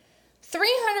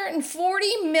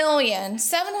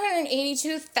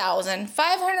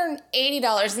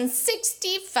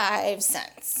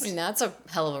 $340,782,580.65. I mean, that's a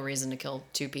hell of a reason to kill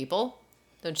two people,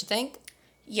 don't you think?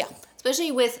 Yeah. Especially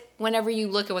with whenever you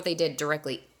look at what they did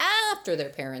directly after their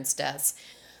parents' deaths.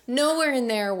 Nowhere in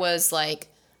there was like,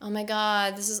 oh my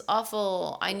God, this is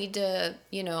awful. I need to,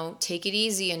 take it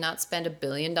easy and not spend $1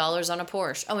 billion on a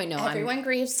Porsche. Oh, wait, no. Everyone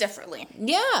grieves differently.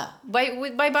 Yeah,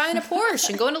 by buying a Porsche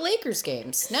and going to Lakers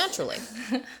games, naturally.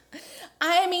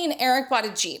 I mean, Eric bought a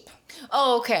Jeep.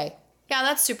 Oh, okay. Yeah,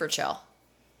 that's super chill.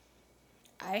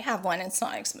 I have one. It's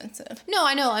not expensive. No,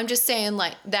 I know. I'm just saying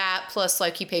like that plus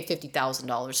like he paid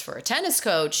 $50,000 for a tennis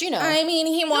coach, I mean,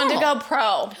 he wanted to go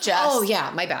pro, Jess. Oh,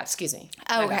 yeah. My bad. Excuse me.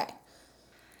 Okay.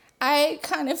 I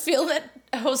kind of feel that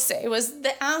Jose was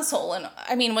the asshole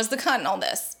was the cunt in all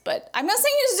this. But I'm not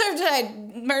saying he deserved to die.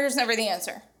 Murder's never the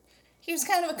answer. He was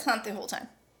kind of a cunt the whole time.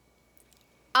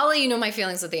 I'll let you know my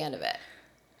feelings at the end of it.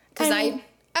 Because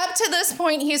up to this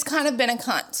point, he's kind of been a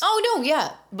cunt. Oh, no,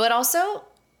 yeah. But also,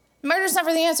 murder's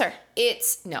never the answer.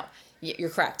 No, you're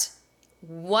correct.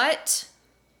 What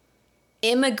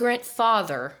immigrant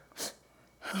father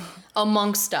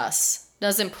amongst us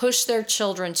doesn't push their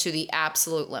children to the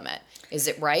absolute limit? Is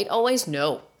it right always?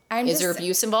 No. Is there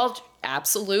abuse involved?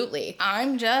 Absolutely.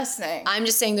 I'm just saying. I'm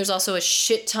just saying there's also a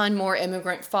shit ton more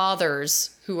immigrant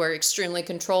fathers who are extremely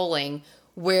controlling,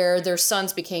 where their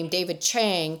sons became David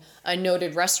Chang, a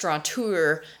noted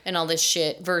restaurateur, and all this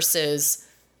shit, versus...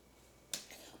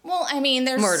 Well, I mean,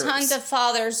 there's murderers. Tons of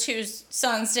fathers whose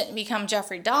sons didn't become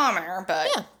Jeffrey Dahmer,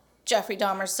 but Jeffrey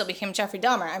Dahmer still became Jeffrey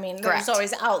Dahmer. I mean, there's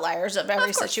always outliers of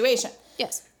every situation.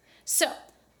 Yes. So,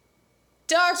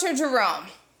 Dr. Jerome,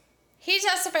 he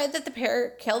testified that the pair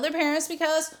killed their parents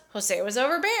because Jose was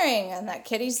overbearing, and that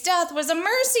Kitty's death was a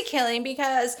mercy killing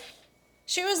because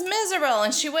she was miserable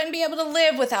and she wouldn't be able to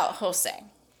live without Jose.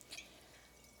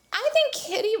 I think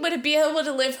Kitty would be able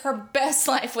to live her best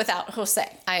life without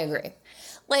Jose. I agree.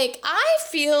 Like, I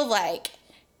feel like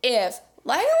if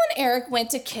Lyle and Eric went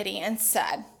to Kitty and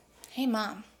said, hey,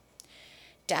 Mom,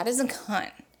 Dad is a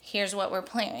cunt. Here's what we're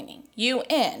planning. You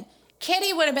in.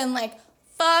 Kitty would have been like,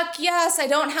 fuck yes, I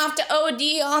don't have to OD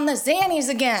on the Xannies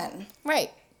again.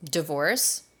 Right.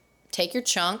 Divorce, take your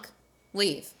chunk,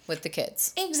 leave with the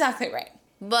kids. Exactly right.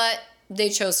 But they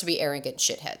chose to be arrogant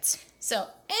shitheads. So,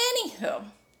 anywho,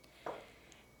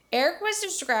 Eric was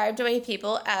described by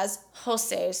people as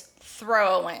Jose's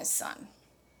throwaway son.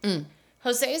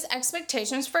 Jose's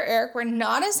expectations for Eric were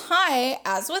not as high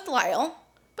as with Lyle,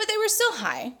 but they were still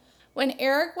high. When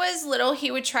Eric was little,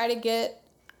 he would try to get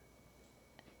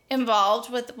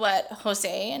involved with what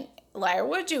Jose and Lyle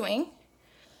were doing.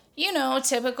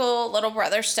 Typical little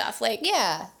brother stuff. Like,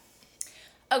 yeah.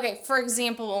 okay, for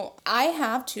example, I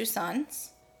have 2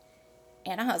 sons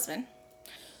and a husband.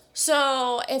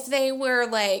 So if they were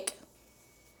like,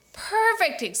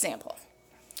 perfect example.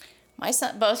 My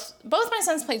son, both my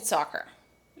sons played soccer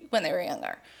when they were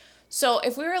younger. So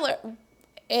if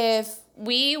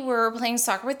we were playing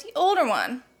soccer with the older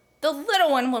one, the little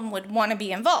one would want to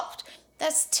be involved.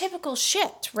 That's typical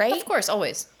shit, right? Of course,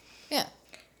 always. Yeah.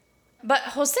 But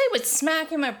Jose would smack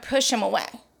him or push him away.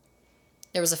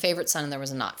 There was a favorite son and there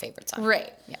was a not favorite son.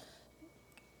 Right. Yeah.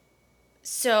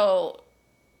 So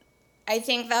I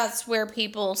think that's where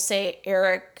people say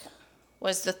Eric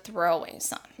was the throwaway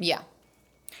son. Yeah.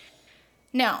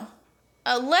 Now,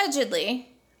 allegedly,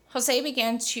 Jose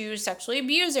began to sexually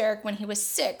abuse Eric when he was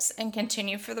 6 and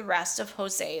continued for the rest of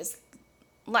Jose's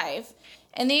life.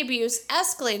 And the abuse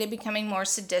escalated, becoming more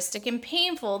sadistic and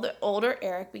painful the older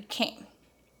Eric became.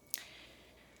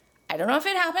 I don't know if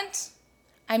it happened.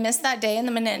 I missed that day in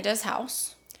the Menendez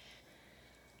house.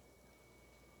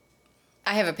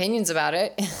 I have opinions about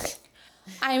it.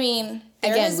 I mean,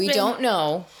 Again, we don't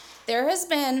know. There has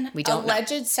been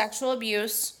alleged know. sexual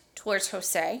abuse towards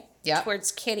Jose, Yep.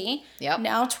 towards Kitty, Yep.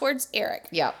 now towards Eric.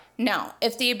 Yep. Now,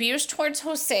 if the abuse towards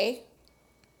Jose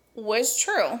was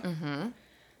true,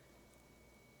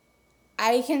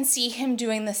 I can see him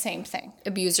doing the same thing.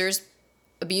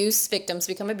 Abuse victims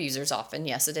become abusers often.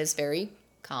 Yes, it is very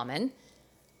common.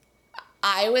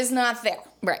 I was not there.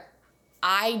 Right.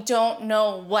 I don't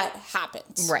know what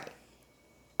happened. Right.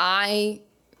 I'm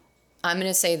going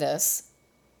to say this.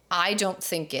 I don't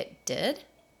think it did,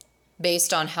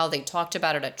 based on how they talked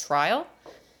about it at trial,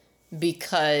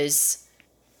 because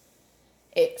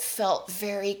it felt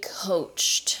very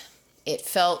coached. It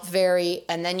felt very,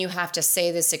 and then you have to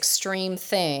say this extreme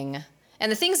thing.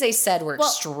 And the things they said were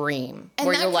extreme,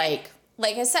 where you're like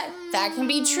I said, that can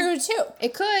be true too.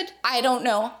 it could. I don't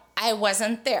know. I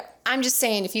wasn't there. I'm just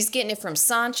saying, if he's getting it from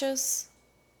Sanchez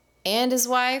and his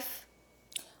wife,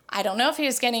 I don't know if he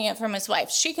was getting it from his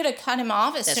wife. She could have cut him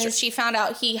off as soon as she found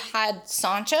out he had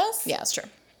Sanchez. yeah, it's true.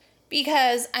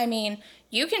 Because, I mean,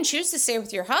 you can choose to stay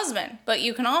with your husband, but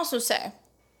you can also say,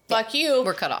 fuck you.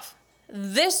 We're cut off.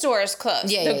 This door is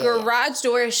closed. Yeah, the garage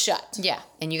door is shut. Yeah,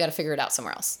 and you got to figure it out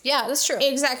somewhere else. Yeah, that's true.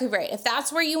 Exactly right. If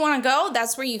that's where you want to go,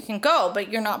 that's where you can go, but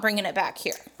you're not bringing it back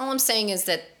here. All I'm saying is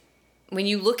that when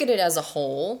you look at it as a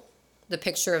whole, the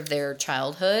picture of their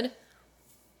childhood,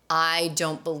 I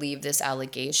don't believe this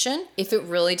allegation. If it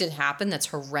really did happen, that's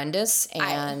horrendous.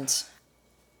 And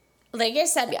like I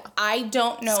said, I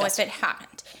don't know Disgusting. if it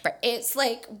happened. Right. It's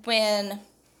like when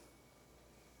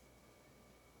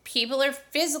people are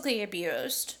physically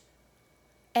abused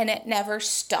and it never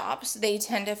stops, they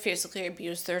tend to physically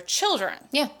abuse their children.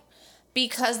 yeah,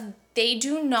 Because they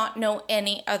do not know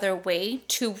any other way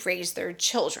to raise their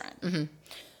children. Mm-hmm.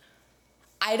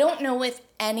 I don't know if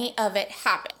any of it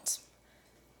happened.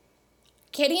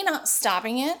 Kitty not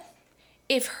stopping it,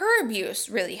 if her abuse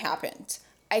really happened,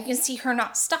 I can see her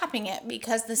not stopping it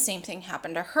because the same thing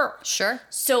happened to her. sure.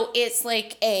 So it's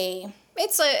like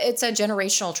It's a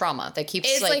generational trauma that keeps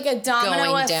It's like a domino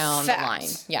going down the effect. line.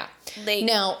 Yeah. Like-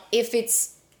 now, if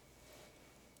it's,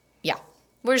 yeah,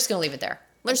 we're just gonna leave it there.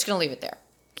 We're just gonna leave it there.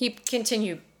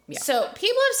 Continue. Yeah. So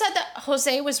people have said that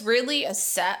Jose was really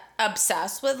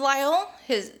obsessed with Lyle.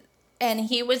 And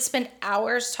he would spend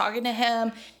hours talking to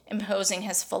him, imposing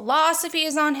his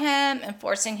philosophies on him, and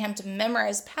forcing him to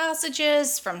memorize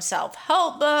passages from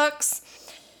self-help books.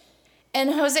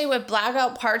 And Jose would black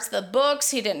out parts of the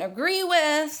books he didn't agree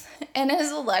with. And it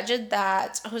is alleged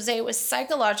that Jose was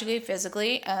psychologically,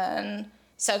 physically, and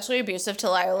sexually abusive to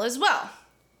Lyle as well.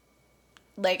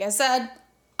 Like I said,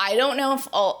 I don't know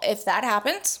if that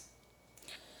happened.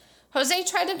 Jose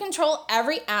tried to control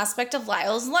every aspect of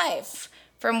Lyle's life,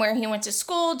 from where he went to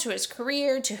school, to his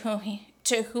career, to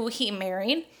who he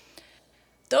married.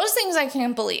 Those things I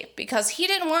can't believe, because he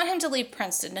didn't want him to leave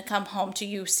Princeton to come home to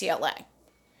UCLA.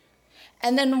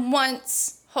 And then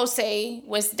once Jose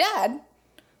was dead,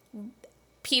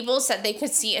 people said they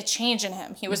could see a change in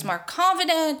him. He was more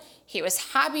confident. He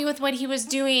was happy with what he was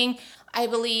doing. I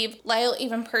believe Lyle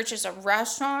even purchased a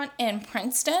restaurant in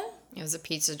Princeton. It was a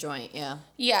pizza joint, yeah.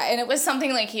 Yeah, and it was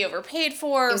something like he overpaid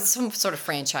for. It was some sort of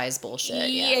franchise bullshit,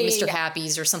 Yeah, Mr. yeah.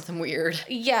 Happy's or something weird.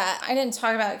 Yeah, I didn't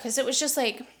talk about it because it was just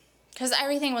like, because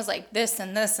everything was like this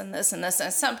and this and this and this. And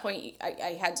at some point,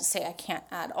 I had to say I can't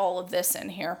add all of this in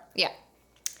here. Yeah.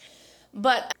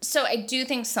 But so I do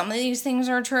think some of these things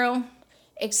are true,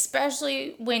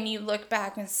 especially when you look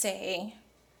back and say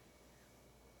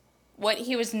what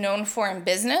he was known for in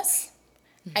business.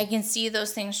 I can see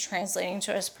those things translating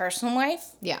to his personal life.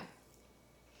 Yeah.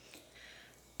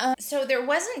 So there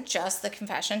wasn't just the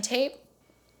confession tape.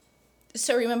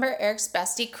 So remember Eric's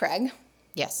bestie, Craig?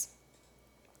 Yes.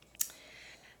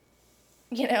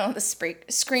 You know, the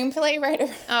screenplay writer.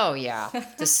 Oh, yeah.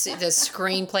 The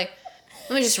screenplay.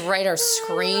 Let me just write our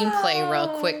screenplay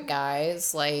real quick,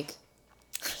 guys. Like,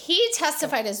 he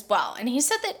testified as well, and he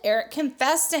said that Eric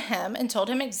confessed to him and told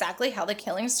him exactly how the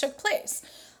killings took place.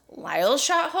 Lyle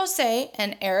shot Jose,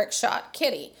 and Eric shot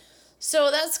Kitty.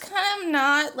 So that's kind of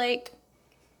not, like,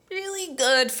 really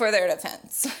good for their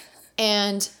defense.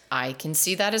 And I can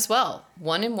see that as well.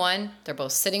 1 and 1, they're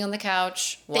both sitting on the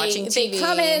couch, watching TV. They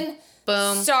come in,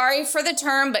 boom. Sorry for the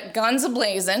term, but guns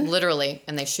a-blazing. Literally,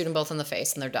 and they shoot them both in the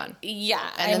face, and they're done. Yeah.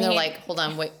 And then they're like, hold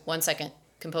on, wait 1 second.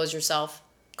 Compose yourself.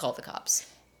 Call the cops.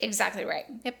 Exactly right.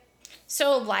 Yep.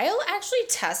 So Lyle actually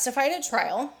testified at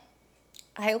trial.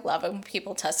 I love when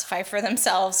people testify for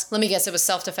themselves. Let me guess, it was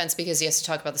self-defense because he has to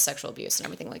talk about the sexual abuse and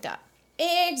everything like that.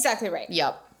 Exactly right.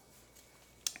 Yep.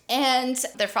 And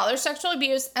their father's sexual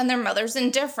abuse and their mother's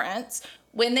indifference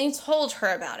when they told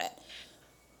her about it.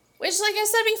 Which, like I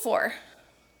said before,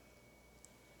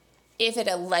 if it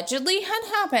allegedly had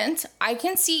happened, I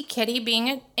can see Kitty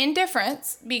being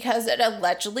indifferent because it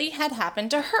allegedly had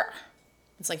happened to her.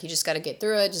 It's like you just got to get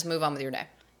through it, just move on with your day.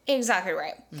 Exactly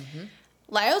right. Mm-hmm.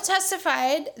 Lyle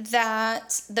testified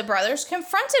that the brothers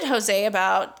confronted Jose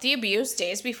about the abuse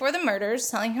days before the murders,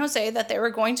 telling Jose that they were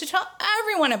going to tell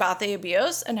everyone about the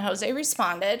abuse, and Jose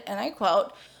responded, and I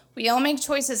quote, "We all make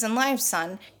choices in life,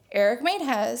 son. Eric made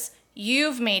his,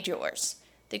 you've made yours."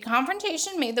 The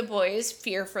confrontation made the boys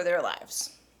fear for their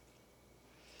lives.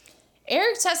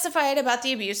 Eric testified about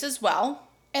the abuse as well,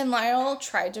 and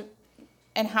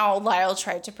how Lyle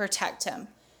tried to protect him.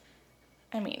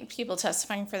 I mean, people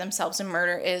testifying for themselves in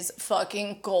murder is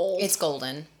fucking gold. It's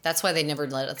golden. That's why they never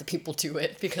let other people do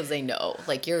it, because they know,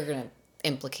 like, you're going to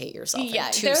implicate yourself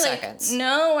in 2 seconds. Like,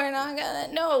 no, we're not going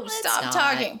to. No, stop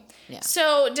talking. Yeah.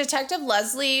 So Detective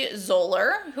Leslie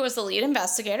Zoller, who was the lead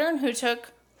investigator and who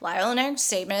took Lyle and Eric's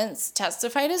statements,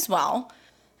 testified as well.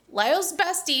 Lyle's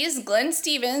besties, Glenn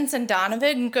Stevens and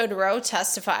Donovan Goodrow,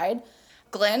 testified.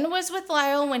 Glenn was with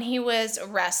Lyle when he was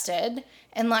arrested,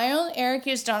 and Lyle and Eric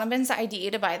used Donovan's ID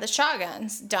to buy the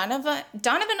shotguns. Donovan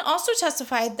also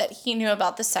testified that he knew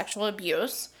about the sexual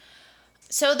abuse.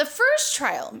 So the first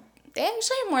trial, they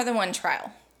actually had more than one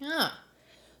trial. Yeah.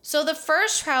 So the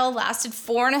first trial lasted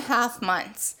 4.5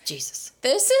 months. Jesus.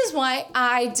 This is why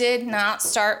I did not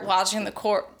start watching the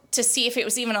court to see if it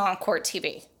was even on court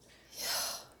TV.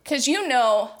 Because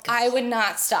I would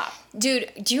not stop.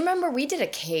 Dude, do you remember we did a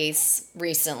case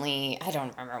recently? I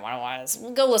don't remember what it was.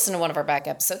 Go listen to one of our back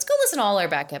episodes. Go listen to all our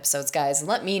back episodes, guys, and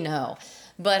let me know.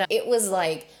 But it was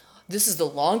like, this is the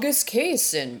longest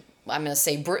case in, I'm going to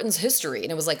say, Britain's history.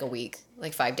 And it was like a week,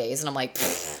 like 5 days. And I'm like,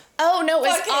 pfft. Oh, no, it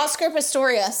was Oscar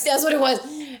Pistorius. That's what it was.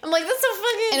 I'm like, that's so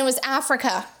fucking... And it was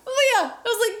Africa. Oh, yeah. I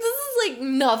was like, this is like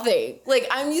nothing. Like,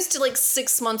 I'm used to like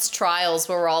 6 months trials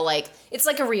where we're all like, it's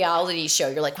like a reality show.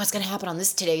 You're like, what's going to happen on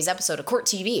today's episode of Court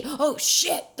TV? Oh,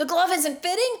 shit. The glove isn't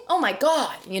fitting? Oh, my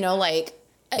God. You know, like,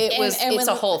 it's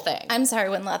a whole thing. I'm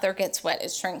sorry, when leather gets wet,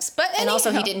 it shrinks. But and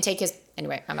also, he didn't take his...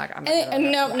 Anyway, I'm not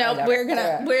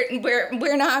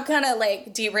we're not gonna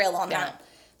like derail on that.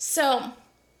 So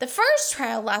the first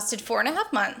trial lasted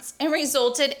 4.5 months and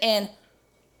resulted in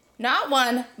not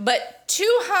one, but 2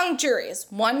 hung juries,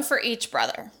 one for each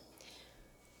brother.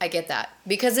 I get that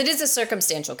because it is a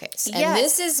circumstantial case. And yes.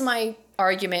 This is my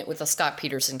argument with the Scott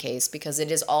Peterson case because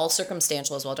it is all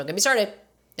circumstantial as well. Don't get me started.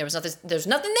 There's nothing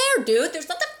there, dude. There's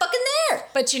nothing fucking there.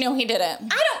 But he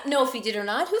didn't. I don't know if he did or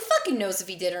not. Who fucking knows if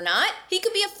he did or not? He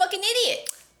could be a fucking idiot.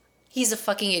 He's a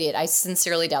fucking idiot. I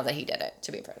sincerely doubt that he did it,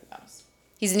 to be perfectly honest.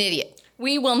 He's an idiot.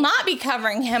 We will not be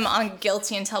covering him on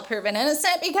guilty until proven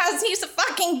innocent because he's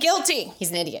fucking guilty.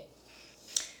 He's an idiot.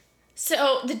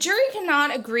 So the jury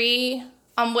cannot agree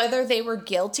on whether they were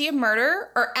guilty of murder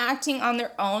or acting on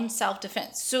their own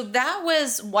self-defense. So that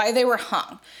was why they were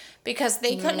hung. Because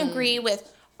they couldn't agree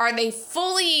with, are they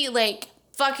fully, like,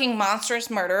 fucking monstrous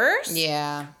murderers?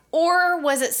 Yeah. Or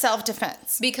was it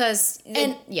self-defense? Because,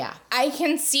 yeah. I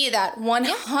can see that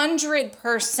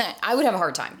 100%. I would have a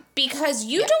hard time. Because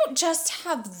you don't just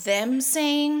have them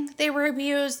saying they were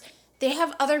abused. They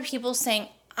have other people saying,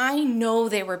 I know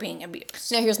they were being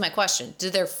abused. Now, here's my question.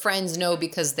 Did their friends know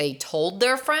because they told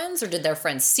their friends? Or did their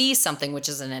friends see something, which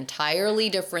is an entirely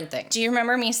different thing? Do you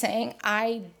remember me saying,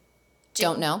 I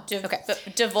don't know? Okay.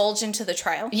 Divulge into the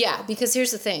trial? Yeah, because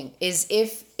here's the thing, is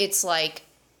if it's like,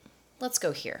 let's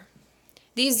go here.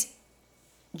 These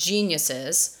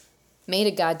geniuses made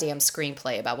a goddamn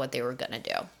screenplay about what they were going to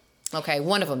do. Okay,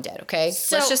 one of them did, okay?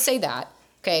 So, let's just say that,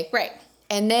 okay? Right.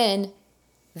 And then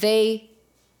they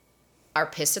are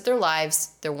pissed at their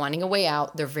lives. They're wanting a way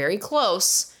out. They're very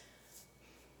close.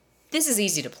 This is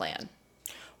easy to plan.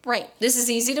 Right. This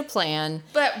is easy to plan.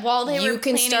 But while they you were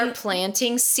can planning... start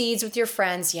planting seeds with your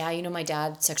friends. Yeah, my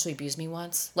dad sexually abused me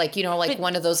once. Like, like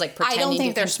one of those, like, pretending I don't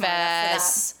think to they're confess. smart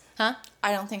enough for that. Huh?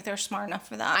 I don't think they're smart enough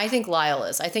for that. I think Lyle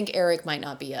is. I think Eric might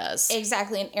not be as.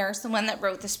 Exactly, and Eric's the one that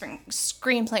wrote the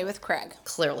screenplay with Craig.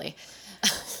 Clearly.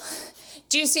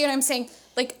 Do you see what I'm saying?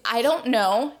 Like, I don't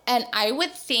know, and I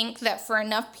would think that for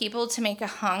enough people to make a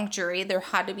hung jury, there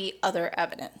had to be other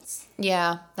evidence.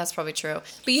 Yeah, that's probably true.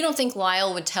 But you don't think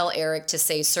Lyle would tell Eric to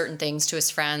say certain things to his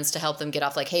friends to help them get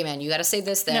off? Like, hey, man, you got to say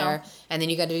this there, No. and then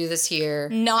you got to do this here.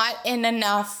 Not in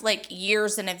enough, like,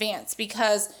 years in advance,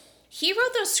 because he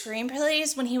wrote those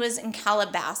screenplays when he was in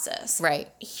Calabasas. Right.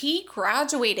 He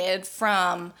graduated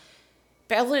from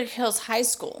Beverly Hills High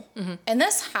School, and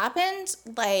this happened,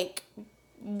 like,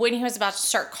 when he was about to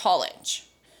start college.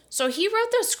 So he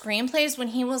wrote those screenplays when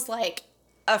he was like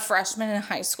a freshman in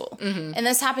high school. And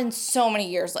this happened so many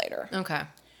years later. Okay.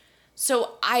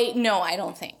 So I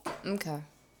don't think. Okay.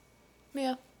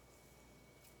 Yeah.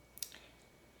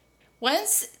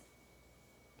 Once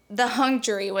the hung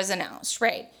jury was announced,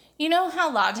 right? You know how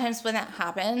a lot of times when that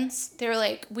happens, they're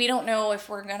like, we don't know if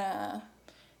we're gonna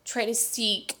try to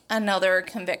seek another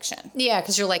conviction. Yeah,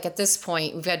 because you're like, at this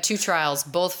point, we've had 2 trials,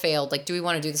 both failed. Like, do we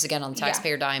want to do this again on the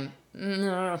taxpayer dime?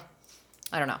 No.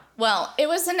 I don't know. Well, it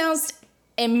was announced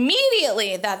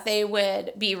immediately that they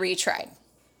would be retried.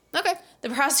 Okay. The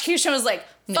prosecution was like,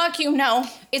 fuck you, no.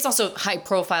 It's also high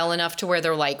profile enough to where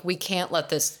they're like, we can't let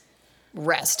this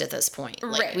rest at this point.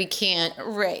 Like, Right. we can't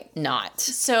not.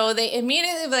 So they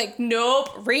immediately were like, nope,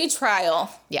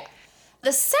 retrial. Yeah.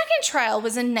 The second trial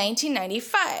was in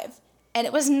 1995, and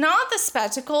it was not the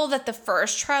spectacle that the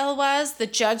first trial was. The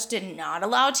judge did not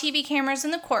allow TV cameras in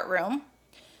the courtroom.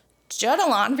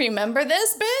 Judalon, remember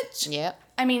this bitch? Yep.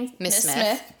 I mean, Miss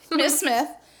Smith. Miss Smith,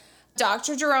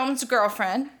 Dr. Jerome's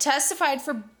girlfriend, testified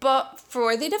for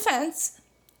the defense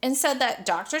and said that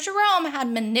Dr. Jerome had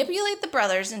manipulated the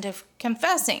brothers into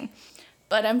confessing.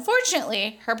 But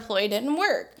unfortunately, her ploy didn't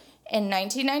work. In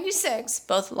 1996,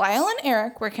 both Lyle and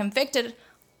Eric were convicted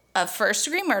of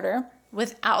first-degree murder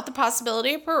without the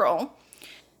possibility of parole.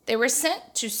 They were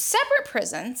sent to separate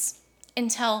prisons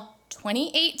until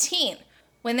 2018,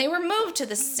 when they were moved to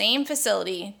the same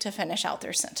facility to finish out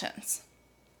their sentence.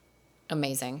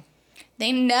 Amazing.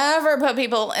 They never put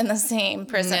people in the same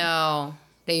prison. No,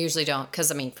 they usually don't.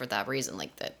 Because, for that reason,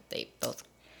 like, that they both,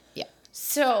 yeah.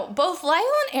 So, both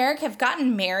Lyle and Eric have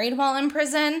gotten married while in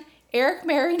prison. Eric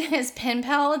married his pen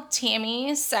pal,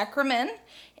 Tammy Sacraman,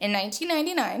 in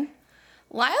 1999.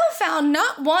 Lyle found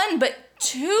not one, but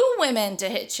 2 women to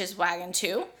hitch his wagon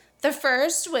to. The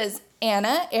first was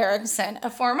Anna Erickson, a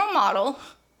former model,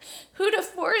 who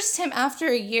divorced him after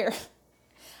a year.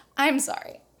 I'm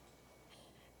sorry.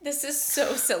 This is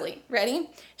so silly. Ready?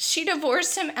 She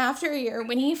divorced him after a year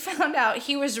when he found out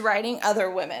he was writing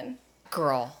other women.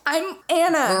 Girl. I'm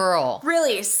Anna. Girl.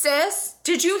 Really, sis?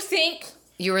 Did you think...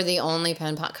 You were the only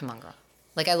pen pal. Come on, girl.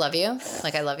 Like, I love you.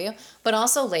 But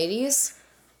also, ladies,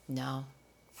 no.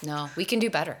 We can do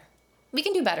better. Right? We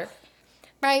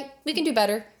can do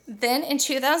better. Then in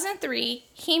 2003,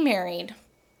 he married.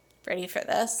 Ready for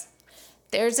this?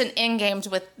 There's an end game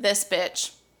with this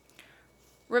bitch.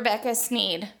 Rebecca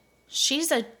Sneed.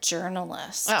 She's a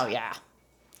journalist. Oh, yeah.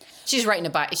 She's writing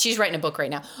a book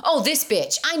right now. Oh, this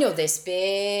bitch. I know this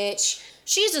bitch.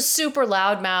 She's a super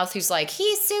loudmouth who's like,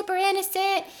 he's super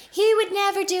innocent. He would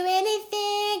never do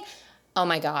anything. Oh,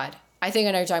 my God. I think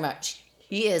I know what you're talking about.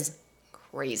 She is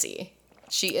crazy.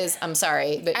 She is, I'm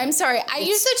sorry. But I'm sorry. I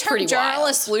use the term pretty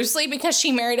journalist loosely because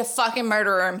she married a fucking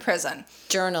murderer in prison.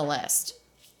 Journalist.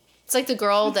 It's like the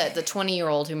girl, the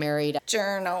 20-year-old who married.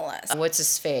 Journalist. What's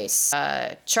his face?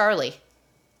 Charlie.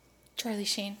 Charlie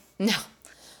Sheen. No.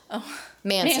 Oh.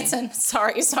 Manson.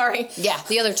 Sorry. Yeah,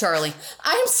 the other Charlie.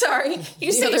 I'm sorry.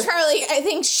 You say Charlie. I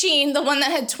think Sheen, the one that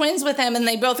had twins with him, and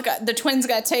the twins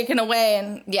got taken away.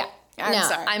 And yeah. I'm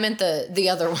sorry. I meant the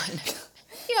other one.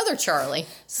 The other Charlie.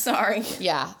 Sorry.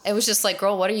 Yeah. It was just like,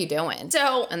 girl, what are you doing?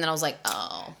 So. And then I was like,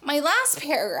 oh. My last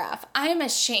paragraph, I'm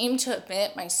ashamed to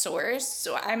admit my source,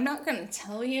 so I'm not going to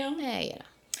tell you. Yeah.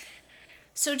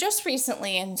 So just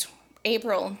recently in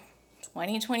April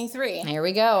 2023. Here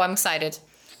we go. I'm excited.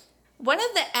 One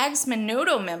of the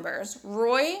ex-Menudo members,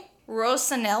 Roy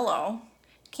Rosanello,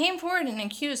 came forward and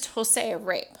accused Jose of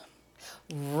rape.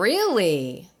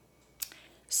 Really?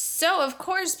 So, of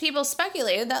course, people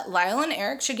speculated that Lyle and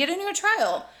Eric should get a new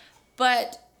trial.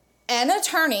 But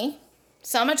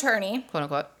some attorney, quote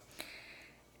unquote,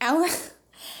 Alan,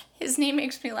 his name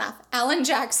makes me laugh, Alan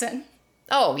Jackson.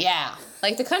 Oh, yeah.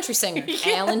 Like the country singer, Yes.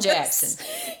 Alan Jackson.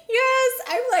 Yes.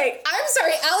 I'm like, I'm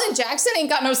sorry, Alan Jackson ain't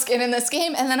got no skin in this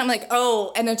game. And then I'm like,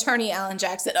 oh, an attorney, Alan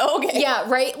Jackson. Okay. Yeah,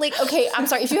 right? Like, okay, I'm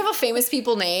sorry. If you have a famous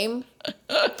people name,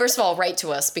 first of all, write to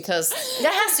us because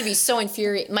that has to be so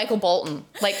infuriating. Michael Bolton,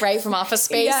 like, right, from Office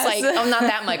Space? Yes. Like, oh, not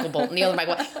that Michael Bolton, the other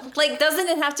Michael Bolton. Like, doesn't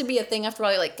it have to be a thing after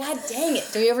all? You're like, God dang it.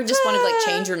 Do you ever just want to, like,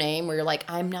 change your name where you're like,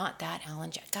 I'm not that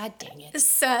Alan Jackson? God dang it.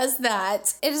 Says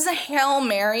that it is a Hail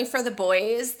Mary for the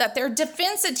boys that their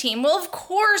defensive team will, of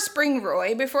course, bring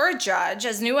Roy before a judge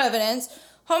as new evidence,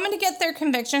 hoping to get their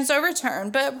convictions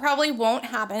overturned, but it probably won't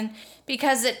happen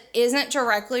because it isn't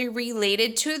directly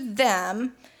related to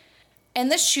them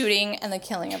and the shooting and the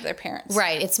killing of their parents.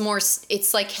 Right.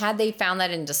 It's like had they found that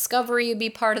in discovery, it'd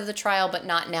be part of the trial, but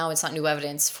not now. It's not new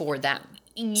evidence for them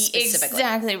specifically.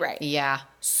 Exactly right. Yeah.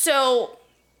 So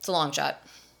It's a long shot.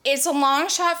 it's a long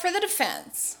shot for the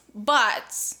defense,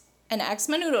 but an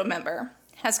ex-Menudo member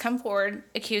has come forward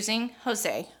accusing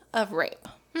Jose of rape.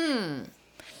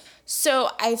 So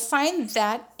I find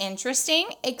that interesting,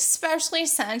 especially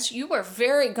since you were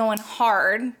very going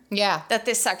hard Yeah. that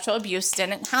this sexual abuse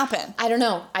didn't happen. I don't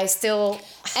know.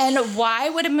 And why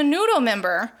would a Menudo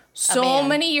member so man.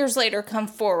 many years later come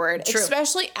forward, True.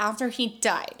 especially after he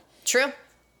died? True.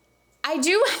 I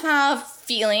do have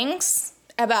feelings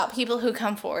about people who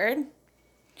come forward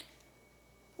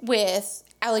with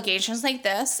allegations like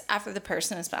this after the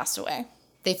person has passed away.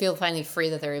 They feel finally free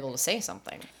that they're able to say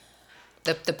something.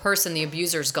 The person, the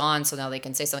abuser's gone, so now they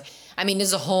can say something. I mean,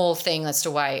 there's a whole thing as to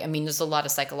why. I mean, there's a lot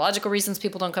of psychological reasons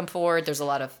people don't come forward. There's a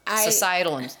lot of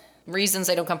societal and reasons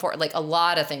they don't come forward. Like, a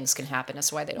lot of things can happen as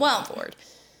to why they don't come forward.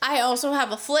 I also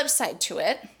have a flip side to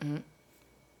it. Mm-hmm.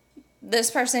 This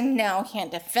person now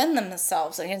can't defend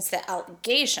themselves against the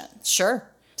allegations. Sure.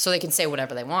 So they can say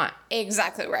whatever they want.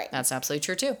 Exactly right. That's absolutely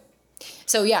true, too.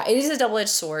 So, yeah, it is a double-edged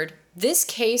sword. This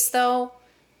case, though,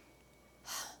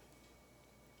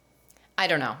 I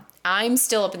don't know. I'm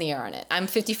still up in the air on it. I'm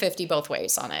 50-50 both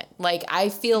ways on it. Like, I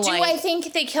feel like... Do I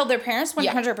think they killed their parents?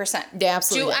 100%. Yeah,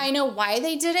 absolutely. Do I know why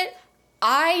they did it?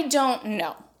 I don't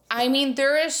know. I mean,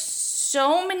 there are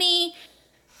so many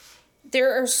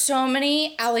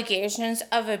allegations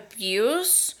of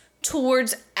abuse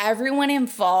towards everyone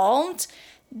involved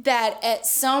that at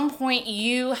some point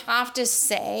you have to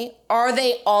say, are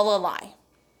they all a lie?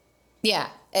 Yeah,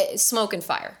 smoke and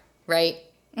fire, right?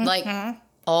 Mm-hmm.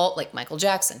 Like Michael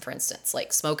Jackson, for instance,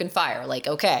 like smoke and fire. Like,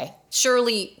 okay,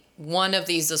 surely one of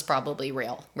these is probably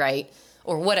real, right?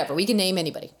 Or whatever. We can name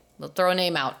anybody. We'll throw a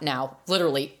name out now.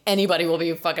 Literally, anybody will be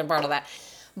a fucking part of that.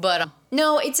 But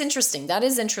no, it's interesting. That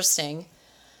is interesting.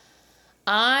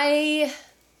 I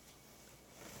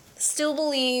still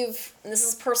believe, and this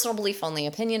is personal belief only,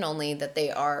 opinion only, that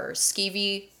they are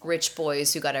skeevy, rich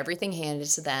boys who got everything handed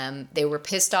to them. They were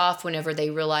pissed off whenever they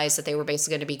realized that they were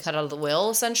basically going to be cut out of the will,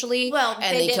 essentially. Well,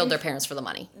 and they killed their parents for the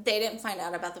money. They didn't find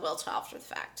out about the will till after the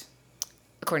fact.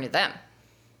 According to them.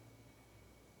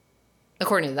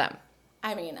 According to them.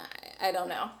 I mean, I don't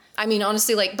know. I mean,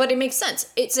 honestly, but it makes sense.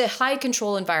 It's a high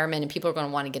control environment and people are going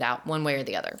to want to get out one way or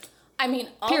the other. I mean,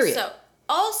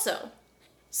 also,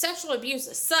 sexual abuse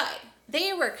aside,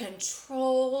 they were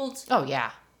controlled. Oh,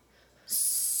 yeah.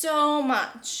 So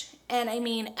much. And I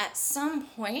mean, at some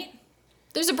point...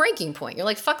 There's a breaking point. You're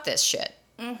like, fuck this shit.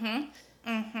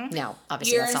 Now,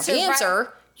 obviously, that's not the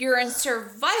answer. You're in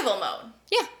survival mode.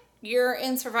 Yeah. You're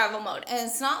in survival mode. And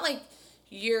it's not like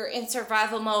you're in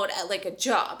survival mode at like a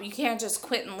job. You can't just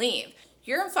quit and leave.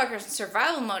 You're in fucking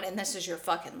survival mode and this is your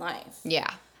fucking life. Yeah.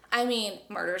 I mean,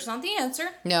 murder's not the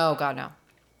answer. No, God, no.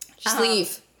 Just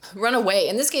leave. Run away.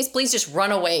 In this case, please just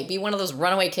run away. Be one of those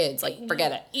runaway kids. Like,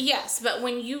 forget it. Yes, but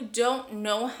when you don't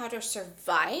know how to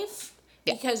survive,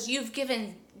 because you've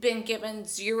been given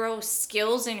zero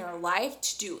skills in your life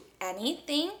to do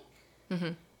anything,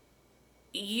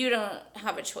 you don't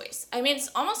have a choice. I mean, it's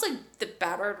almost like the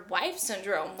battered wife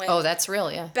syndrome. When that's real,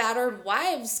 yeah. battered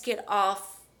wives get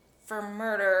off for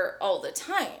murder all the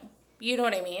time. You know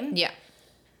what I mean? Yeah.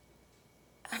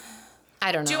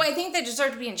 I don't know. Do I think they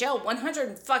deserve to be in jail?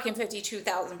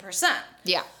 152,000%.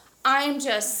 Yeah. I'm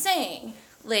just saying,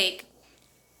 like,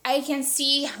 I can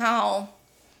see how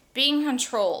being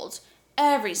controlled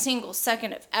every single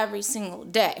second of every single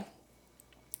day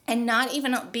and not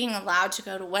even being allowed to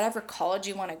go to whatever college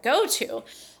you want to go to,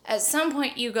 at some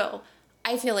point you go,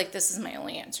 I feel like this is my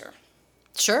only answer.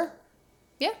 Sure.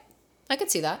 Yeah. I could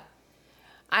see that.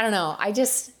 I don't know.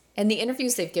 And the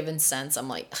interviews they've given since, I'm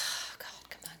like,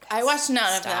 I watched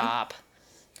none of them. Stop.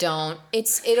 Don't.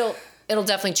 It'll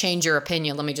definitely change your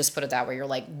opinion. Let me just put it that way. You're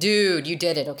like, dude, you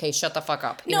did it. Okay, shut the fuck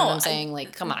up. You know what I'm saying?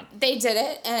 Like, come on. They did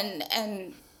it,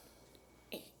 and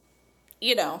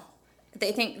you know,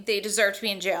 they think they deserve to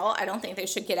be in jail. I don't think they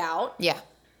should get out. Yeah.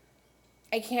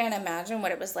 I can't imagine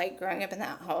what it was like growing up in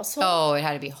that household. Oh, it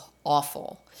had to be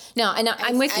awful. No, and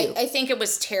I'm with you. I think it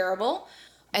was terrible.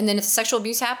 And then if sexual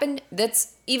abuse happened,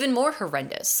 that's even more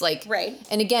horrendous. Like, right.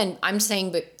 And again, I'm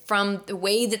saying, but from the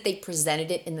way that they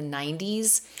presented it in the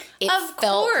 90s, it of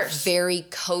felt course. very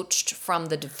coached from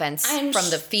the defense, from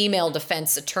the female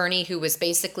defense attorney who was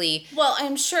basically. Well,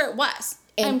 I'm sure it was.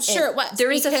 I'm sure it was.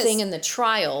 There is a thing in the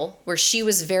trial where she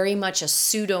was very much a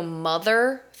pseudo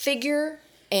mother figure,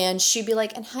 and she'd be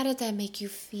like, "And how did that make you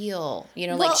feel?" You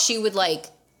know, like she would like.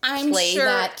 Play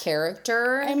that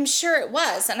character. I'm sure it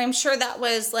was. And I'm sure that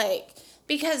was like,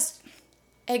 because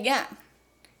again,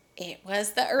 it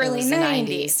was the early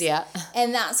 90s. Yeah.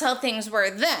 And that's how things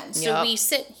were then. So we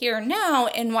sit here now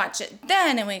and watch it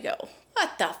then and we go,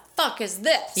 what the fuck is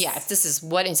this? Yeah, this is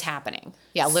what is happening.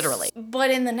 Yeah, literally.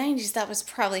 But in the 90s, that was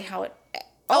probably how it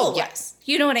yes.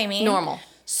 You know what I mean? Normal.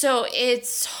 So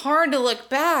it's hard to look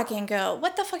back and go,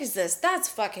 what the fuck is this? That's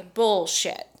fucking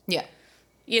bullshit. Yeah.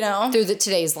 You know? Through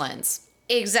today's lens.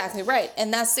 Exactly right.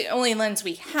 And that's the only lens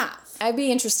we have. I'd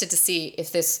be interested to see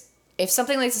if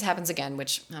something like this happens again,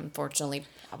 which unfortunately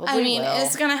probably will. I mean,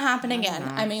 it's going to happen again.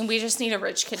 I mean, we just need a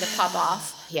rich kid to pop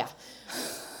off. Yeah.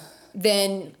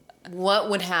 Then what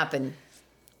would happen?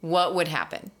 What would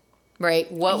happen?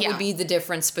 Right? What would be the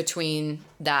difference between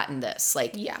that and this?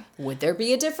 Like, would there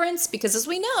be a difference? Because as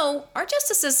we know, our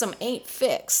justice system ain't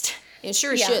fixed. And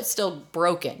sure as shit's still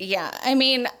broken. Yeah. I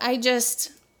mean, I don't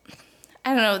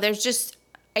know.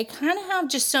 I kind of have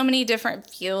just so many different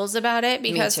feels about it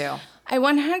because Me too. I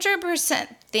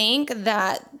 100% think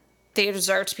that they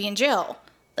deserve to be in jail.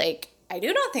 Like, I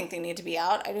do not think they need to be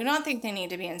out. I do not think they need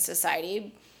to be in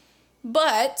society.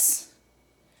 But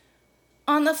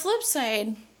on the flip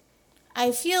side,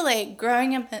 I feel like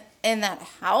growing up in that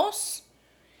house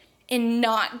and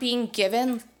not being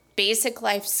given basic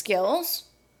life skills,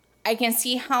 I can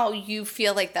see how you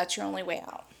feel like that's your only way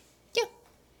out. Yeah.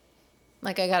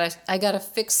 Like I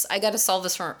gotta solve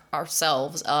this for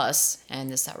ourselves, us, and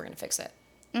this is how we're gonna fix it.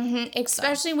 Mm-hmm.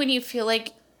 Especially when you feel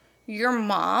like your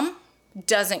mom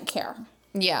doesn't care.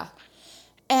 Yeah.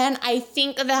 And I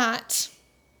think that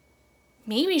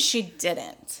maybe she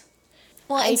didn't.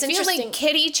 Well, I feel like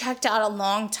Kitty checked out a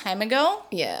long time ago.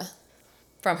 Yeah.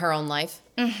 From her own life.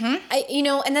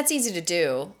 Mm-hmm. And that's easy to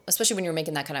do, especially when you're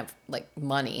making that kind of like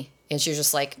money. And you're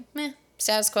just like,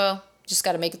 status quo. Just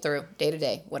got to make it through day to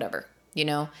day, whatever. You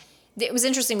know, it was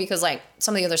interesting because like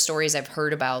some of the other stories I've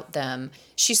heard about them,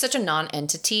 she's such a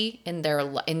non-entity in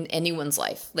anyone's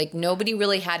life. Like nobody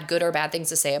really had good or bad things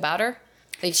to say about her.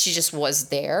 Like she just was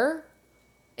there,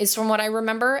 is from what I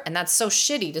remember. And that's so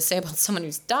shitty to say about someone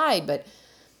who's died, but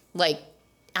like,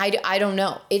 I don't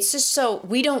know. It's just so,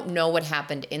 we don't know what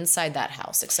happened inside that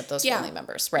house except those family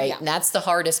members, right? Yeah. And that's the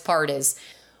hardest part is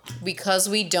because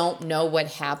we don't know what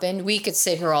happened, we could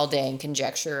sit here all day and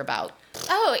conjecture about.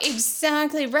 Oh,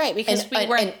 exactly right. Because we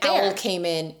weren't there. Owl came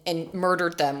in and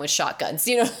murdered them with shotguns,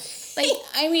 you know? Like,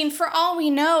 I mean, for all we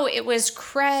know, it was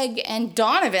Craig and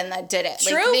Donovan that did it.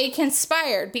 True. Like, they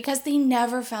conspired because they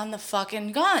never found the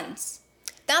fucking guns.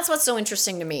 That's what's so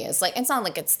interesting to me is like, it's not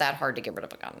like it's that hard to get rid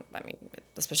of a gun. I mean,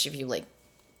 especially if you like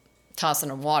toss in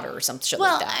a water or some shit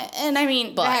like that. And I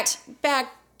mean, back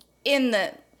in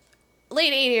the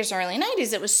late 80s, early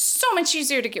 90s, it was so much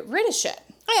easier to get rid of shit.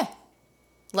 Oh, yeah.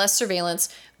 Less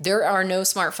surveillance. There are no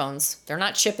smartphones. They're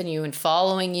not chipping you and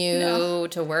following you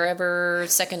to wherever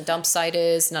second dump site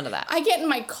is. None of that. I get in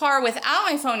my car without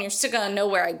my phone. You're still going to know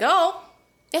where I go.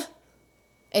 Yeah.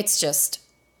 It's just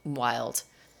wild.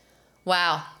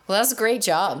 Wow. Well, that was a great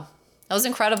job. That was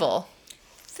incredible.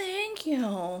 Thank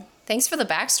you. Thanks for the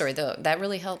backstory, though. That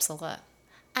really helps a lot.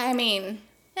 I mean,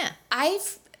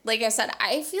 like I said,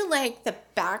 I feel like the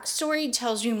backstory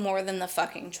tells you more than the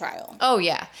fucking trial. Oh,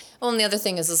 yeah. Well, and the other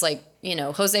thing is like,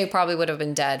 Jose probably would have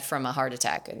been dead from a heart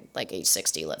attack at like age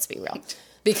 60, let's be real.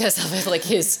 Because of like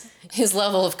his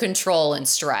level of control and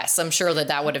stress. I'm sure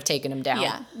that would have taken him down.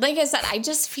 Yeah. Like I said, I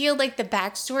just feel like the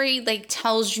backstory like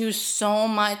tells you so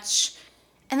much.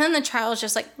 And then the trial is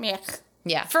just like, meh.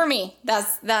 Yeah. For me,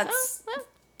 that's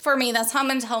for me, that's how I'm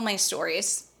going to tell my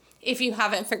stories. If you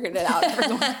haven't figured it out,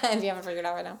 everyone. If you haven't figured it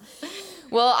out right now.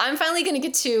 Well, I'm finally going to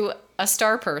get to a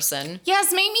star person.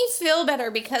 Yes, make me feel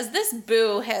better because this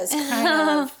boo has kind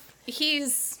of, he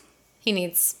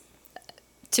needs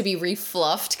to be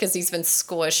refluffed because he's been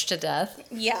squished to death.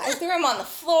 Yeah, I threw him on the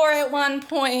floor at one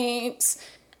point.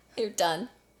 You're done.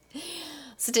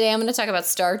 So today I'm going to talk about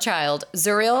star child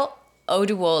Zuriel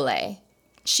Oduwole.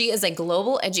 She is a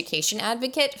global education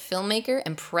advocate, filmmaker,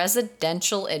 and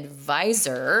presidential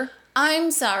advisor.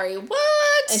 I'm sorry,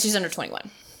 what? And she's under 21.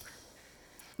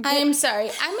 I'm sorry.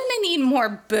 I'm going to need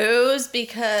more booze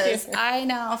because I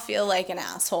now feel like an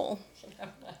asshole.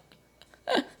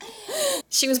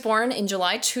 She was born in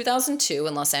July 2002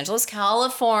 in Los Angeles,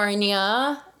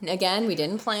 California. Again, we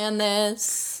didn't plan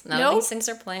this. None of these things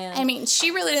are planned. I mean,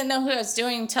 she really didn't know who I was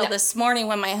doing until this morning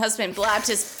when my husband blabbed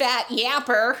his fat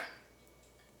yapper.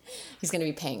 He's going to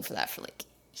be paying for that for like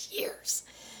years.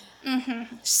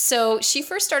 Mm-hmm. So she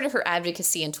first started her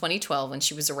advocacy in 2012 when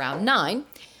she was around 9.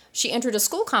 She entered a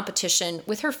school competition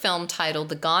with her film titled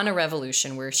The Ghana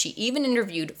Revolution, where she even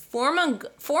interviewed former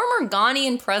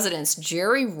Ghanaian presidents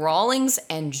Jerry Rawlings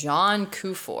and John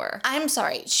Kufuor. I'm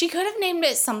sorry. She could have named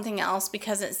it something else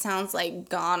because it sounds like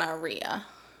gonorrhea.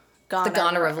 The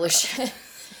Ghana Revolution.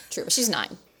 True, but she's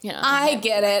 9. You know, I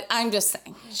get it. I'm just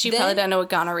saying. She probably doesn't know what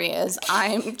gonorrhea is.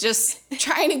 I'm just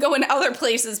trying to go in other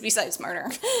places besides murder.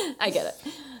 I get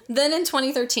it. Then in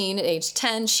 2013, at age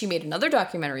 10, she made another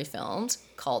documentary film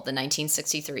called The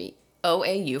 1963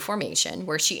 OAU Formation,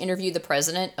 where she interviewed the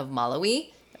president of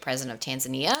Malawi, the president of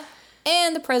Tanzania,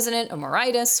 and the president of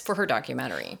Mauritius for her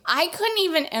documentary. I couldn't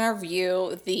even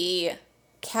interview the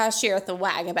cashier at the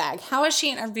Wagga Bag. How is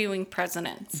she interviewing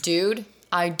presidents? Dude,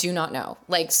 I do not know.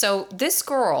 Like, so this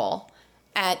girl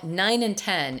at 9 and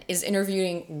 10 is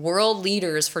interviewing world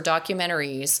leaders for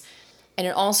documentaries, and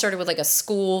it all started with like a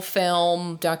school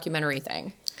film documentary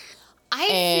thing. I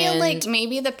feel like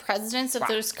maybe the presidents of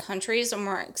those countries are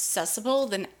more accessible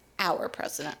than our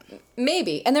president.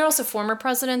 Maybe. And they're also former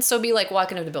presidents, so it'd be like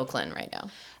walking up to Bill Clinton right now.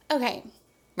 Okay.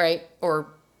 Right? Or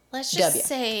let's just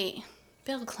say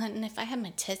Bill Clinton, if I had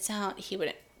my tits out, he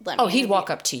wouldn't let me. Oh, he'd walk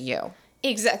up to you.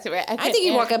 Exactly right. I think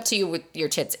he'd walk up to you with your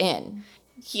tits in.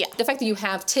 Yeah. The fact that you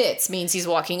have tits means he's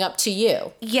walking up to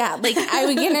you. Yeah, like I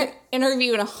would get an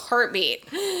interview in a heartbeat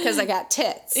because I got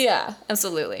tits. Yeah,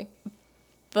 absolutely.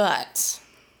 But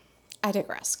I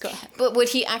digress. Go ahead. But would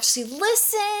he actually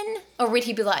listen? Or would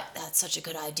he be like, that's such a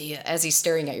good idea, as he's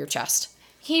staring at your chest?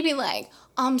 He'd be like,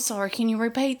 I'm sorry, can you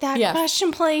repeat that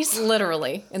question, please?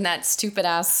 Literally. In that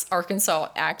stupid-ass Arkansas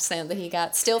accent that he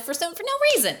got still for no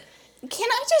reason. Can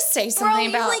I just say something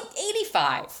Bro, about... you're like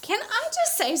 85. Can I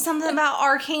just say something about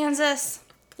Arkansas?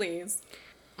 Please.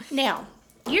 Now,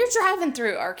 you're driving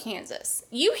through Arkansas.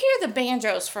 You hear the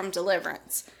banjos from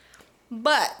Deliverance.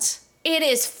 But it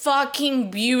is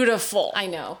fucking beautiful. I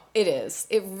know. It is.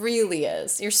 It really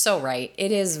is. You're so right.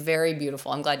 It is very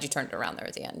beautiful. I'm glad you turned it around there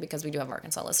at the end because we do have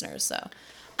Arkansas listeners, so...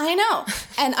 I know.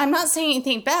 And I'm not saying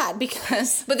anything bad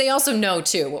because... But they also know,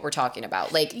 too, what we're talking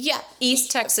about. Like, yeah, East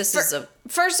Texas is a...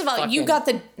 First of all, you got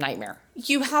the... nightmare.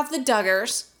 You have the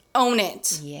Duggars. Own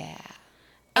it. Yeah.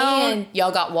 And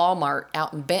y'all got Walmart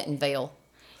out in Bentonville.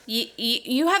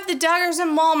 You have the Duggars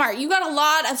and Walmart. You got a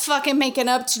lot of fucking making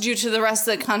up to do to the rest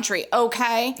of the country,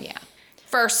 okay? Yeah.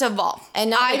 First of all.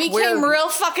 And I became real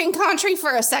fucking country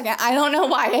for a second. I don't know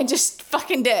why. I just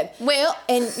fucking did. Well,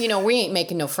 and, you know, we ain't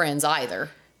making no friends either.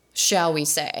 Shall we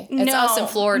say? It's us in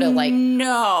Florida, like...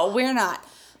 No, we're not.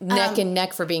 Neck and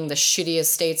neck for being the shittiest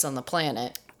states on the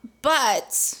planet.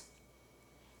 But...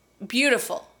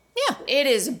 beautiful. Yeah. It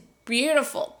is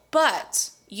beautiful.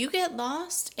 But you get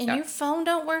lost and your phone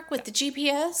don't work with the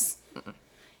GPS,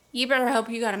 you better hope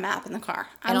you got a map in the car.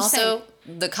 And also,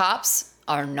 the cops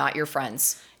are not your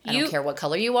friends. I don't care what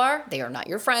color you are. They are not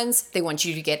your friends. They want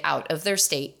you to get out of their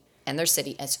state and their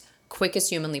city as quick as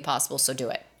humanly possible, so do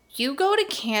it. You go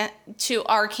to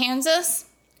Arkansas,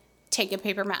 take a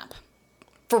paper map.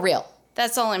 For real.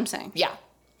 That's all I'm saying. Yeah.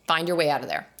 Find your way out of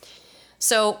there.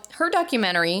 So her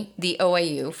documentary, The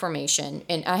OAU Formation,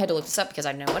 and I had to look this up because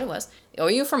I didn't know what it was. The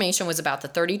OAU Formation was about the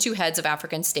 32 heads of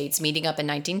African states meeting up in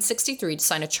 1963 to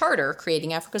sign a charter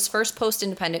creating Africa's first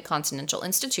post-independent continental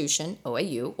institution,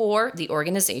 OAU, or the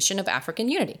Organization of African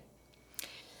Unity.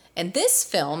 And this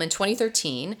film in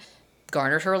 2013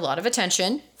 garnered her a lot of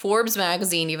attention. Forbes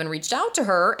magazine even reached out to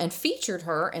her and featured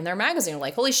her in their magazine.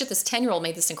 Like, holy shit, this 10-year-old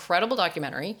made this incredible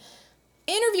documentary,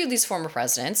 interviewed these former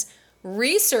presidents,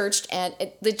 researched, and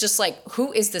it just like,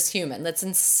 who is this human? That's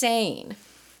insane.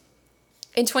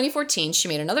 In 2014, she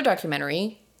made another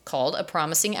documentary called A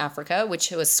Promising Africa,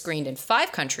 which was screened in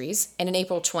 5 countries. And in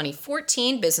April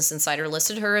 2014, Business Insider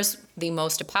listed her as the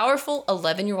most powerful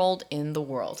 11-year-old in the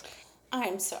world.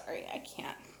 I'm sorry, I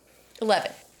can't.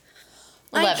 11.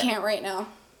 I can't right now.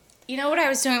 You know what I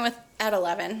was doing at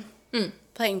 11?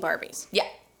 Playing Barbies. Yeah.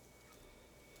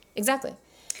 Exactly.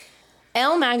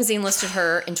 Elle magazine listed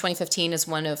her in 2015 as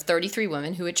one of 33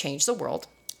 women who had changed the world.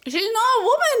 She's not a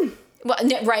woman. Well,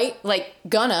 right? Like,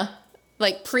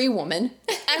 like pre-woman.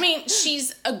 I mean,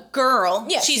 she's a girl.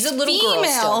 Yeah, she's a little female,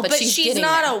 girl still, but she's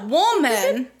not there. a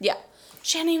woman. Yeah.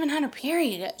 She hadn't even had her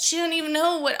period yet. She didn't even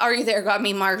know what Are You There, God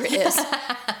Me, Margaret is.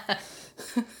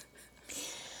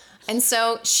 And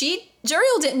so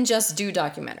Jeriel didn't just do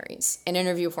documentaries and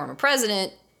interview a former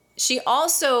president. She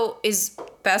also is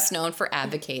best known for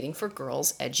advocating for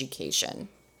girls' education.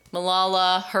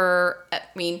 Malala,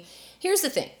 here's the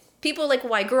thing. People are like,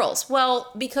 why girls?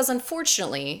 Well, because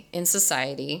unfortunately, in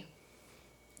society,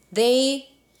 they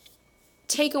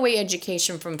take away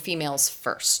education from females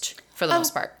first, for the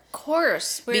most part. Of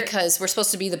course. Because we're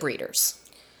supposed to be the breeders.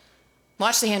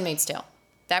 Watch The Handmaid's Tale.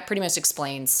 That pretty much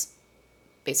explains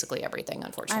basically everything,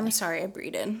 unfortunately. I'm sorry, I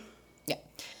breeded. Yeah.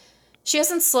 She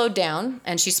hasn't slowed down,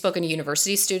 and she's spoken to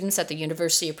university students at the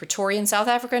University of Pretoria in South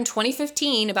Africa in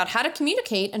 2015 about how to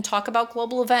communicate and talk about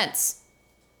global events.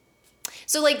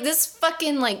 So, like, this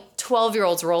fucking,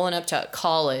 12-year-old's rolling up to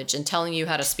college and telling you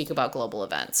how to speak about global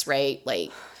events, right?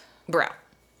 Like, bro.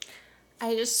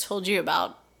 I just told you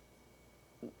about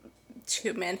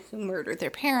 2 men who murdered their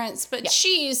parents, but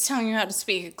she's telling you how to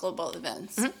speak at global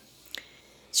events. Mm-hmm.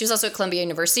 She was also at Columbia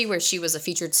University, where she was a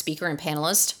featured speaker and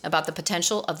panelist about the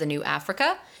potential of the new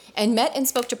Africa, and met and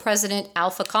spoke to President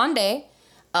Alpha Conde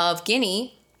of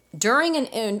Guinea during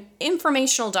an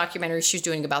informational documentary she was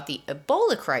doing about the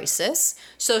Ebola crisis,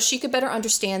 so she could better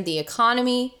understand the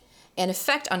economy and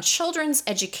effect on children's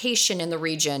education in the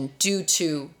region due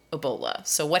to Ebola.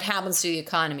 So what happens to the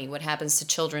economy? What happens to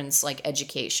children's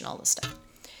education? All this stuff.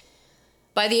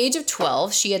 By the age of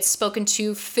 12, she had spoken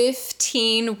to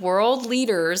 15 world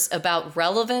leaders about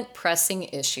relevant pressing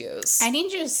issues. I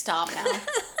need you to stop now.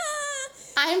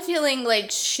 I'm feeling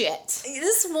like shit.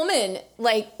 This woman,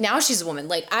 now she's a woman.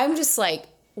 I'm just,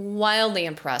 wildly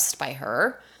impressed by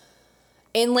her.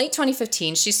 In late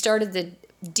 2015, she started the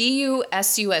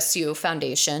DUSUSU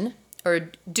Foundation, or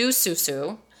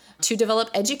DUSUSU, to develop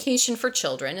education for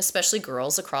children, especially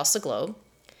girls, across the globe.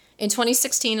 In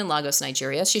 2016, in Lagos,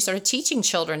 Nigeria, she started teaching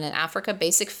children in Africa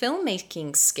basic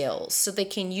filmmaking skills so they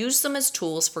can use them as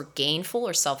tools for gainful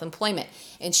or self-employment.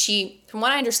 And she, from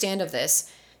what I understand of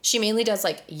this, she mainly does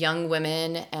young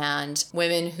women and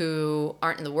women who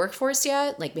aren't in the workforce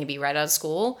yet, maybe right out of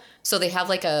school. So they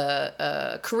have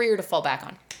a career to fall back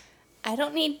on. I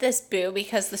don't need this boo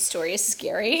because the story is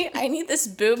scary. I need this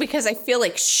boo because I feel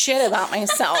like shit about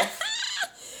myself.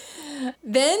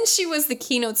 Then she was the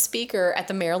keynote speaker at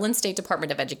the Maryland State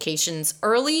Department of Education's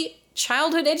Early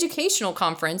Childhood Educational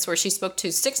Conference, where she spoke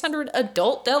to 600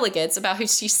 adult delegates about how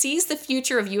she sees the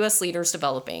future of U.S. leaders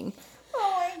developing.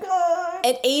 Oh my God.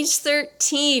 At age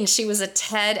 13, she was a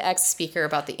TEDx speaker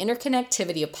about the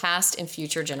interconnectivity of past and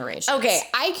future generations. Okay,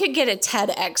 I could get a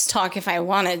TEDx talk if I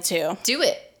wanted to. Do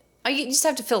it. You just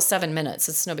have to fill 7 minutes.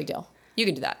 It's no big deal. You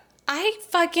can do that. I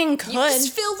fucking could. You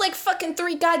just filled fucking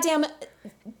 3 goddamn...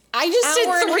 I just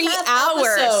did 3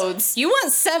 hours. Episodes. You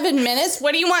want 7 minutes?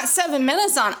 What do you want 7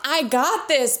 minutes on? I got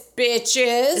this,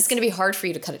 bitches. It's going to be hard for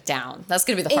you to cut it down. That's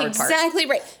going to be the hard part. Exactly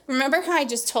right. Remember how I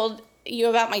just told you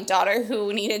about my daughter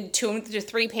who needed 2 to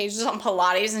 3 pages on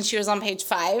Pilates and she was on page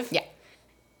 5? Yeah.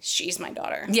 She's my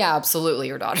daughter. Yeah, absolutely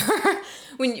your daughter.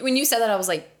 When you said that, I was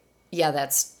like, yeah,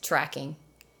 that's tracking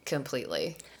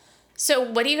completely. So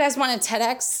what do you guys want a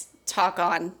TEDx talk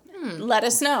on? Let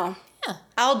us know. Yeah.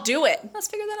 I'll do it. Let's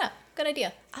figure that out. Good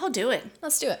idea. I'll do it.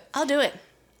 Let's do it. I'll do it.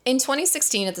 In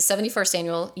 2016, at the 71st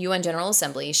Annual UN General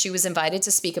Assembly, she was invited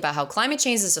to speak about how climate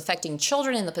change is affecting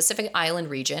children in the Pacific Island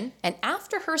region. And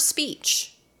after her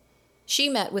speech, she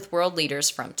met with world leaders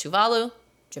from Tuvalu,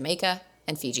 Jamaica,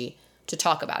 and Fiji to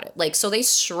talk about it. So they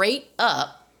straight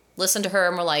up listened to her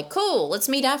and were like, cool, let's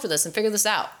meet after this and figure this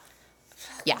out.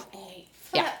 Yeah.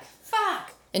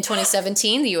 Fuck. In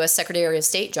 2017, the U.S. Secretary of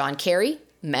State, John Kerry,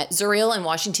 met Zuriel in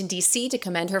Washington, D.C. to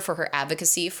commend her for her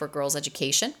advocacy for girls'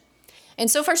 education. And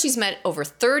so far, she's met over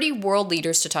 30 world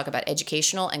leaders to talk about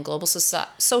educational and global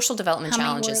social development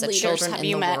challenges that children in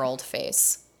the world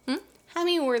face. How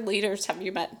many world leaders have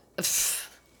you met?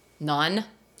 None.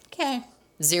 Okay.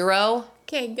 0.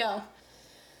 Okay, go.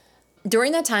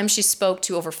 During that time, she spoke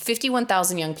to over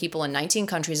 51,000 young people in 19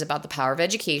 countries about the power of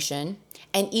education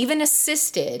and even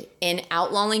assisted in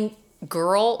outlawing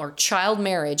girl or child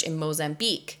marriage in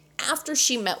Mozambique after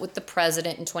she met with the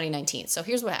president in 2019. So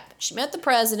here's what happened. She met the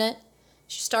president.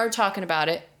 She started talking about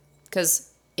it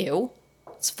because, ew,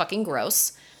 it's fucking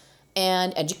gross.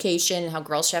 And education and how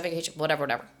girls should have education,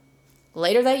 whatever.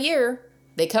 Later that year,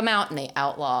 they come out and they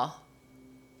outlaw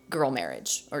girl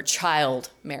marriage or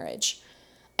child marriage.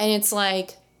 And it's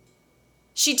like,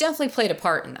 she definitely played a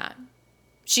part in that.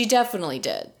 She definitely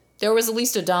did. There was at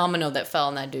least a domino that fell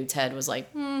on that dude's head, was like,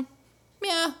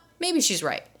 yeah, maybe she's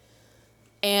right.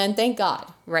 And thank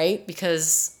God, right?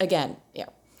 Because, again, yeah.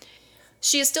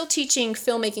 She is still teaching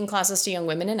filmmaking classes to young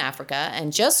women in Africa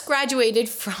and just graduated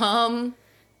from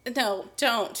No,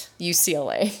 don't.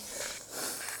 UCLA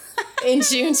in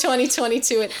June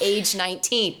 2022 at age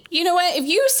 19. You know what? If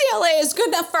UCLA is good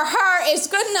enough for her, it's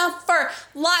good enough for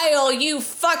Lyle, you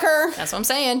fucker. That's what I'm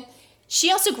saying.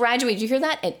 She also graduated, you hear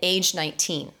that, at age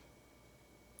 19.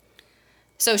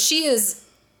 So she is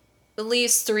at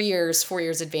least 4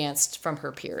 years advanced from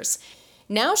her peers.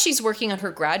 Now she's working on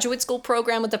her graduate school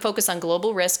program with a focus on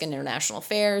global risk and international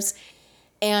affairs.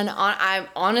 And I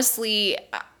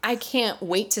can't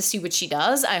wait to see what she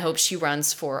does. I hope she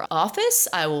runs for office.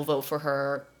 I will vote for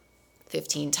her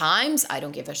 15 times. I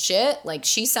don't give a shit. Like,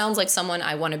 she sounds like someone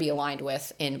I want to be aligned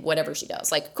with in whatever she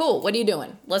does. Like, cool, what are you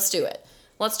doing? Let's do it.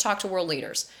 Let's talk to world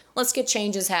leaders. Let's get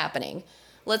changes happening.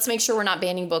 Let's make sure we're not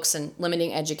banning books and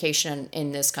limiting education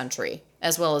in this country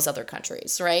as well as other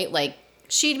countries, right? Like,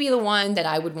 she'd be the one that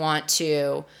I would want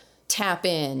to tap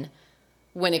in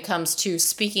when it comes to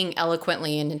speaking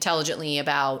eloquently and intelligently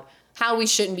about how we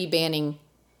shouldn't be banning,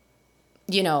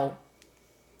 you know,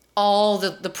 all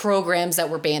the programs that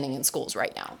we're banning in schools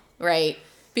right now, right?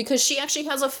 Because she actually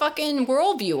has a fucking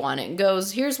worldview on it and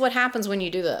goes, here's what happens when you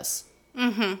do this.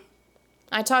 Mm-hmm.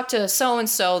 I talked to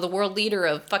so-and-so, the world leader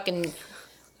of fucking,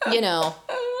 you know,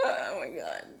 Oh my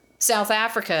God. South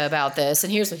Africa about this,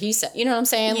 and here's what he said. You know what I'm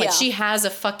saying? Yeah. Like, she has a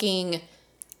fucking...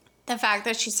 The fact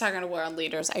that she's talking to world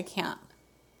leaders, I can't.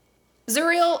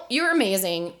 Zuriel, you're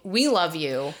amazing. We love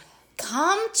you.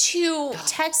 Come to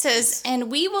Texas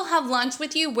and we will have lunch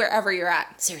with you wherever you're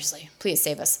at. Seriously, please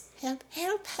save us. Help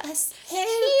us.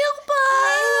 Help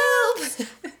us.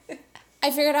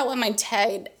 I figured out what my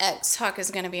TEDx talk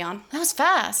is going to be on. That was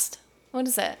fast. What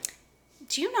is it?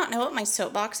 Do you not know what my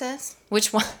soapbox is?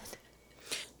 Which one?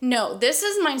 No, this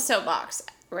is my soapbox.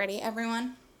 Ready,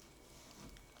 everyone?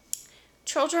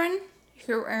 Children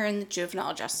who are in the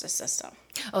juvenile justice system.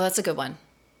 Oh, that's a good one.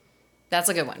 That's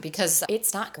a good one because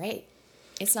it's not great.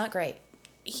 It's not great.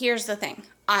 Here's the thing.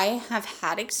 I have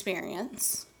had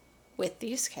experience with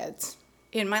these kids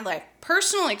in my life.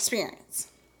 Personal experience.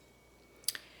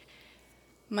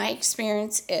 My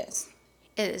experience is,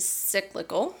 it is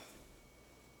cyclical.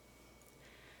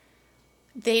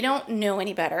 They don't know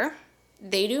any better.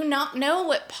 They do not know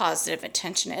what positive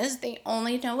attention is. They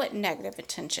only know what negative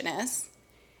attention is.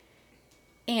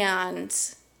 And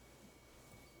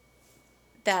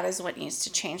that is what needs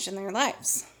to change in their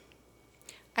lives.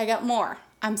 I got more.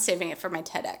 I'm saving it for my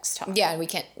TEDx talk. Yeah, and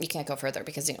you can't go further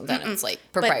because, you know, then it's like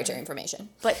proprietary information.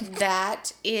 But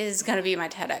that is going to be my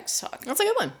TEDx talk. That's a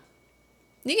good one.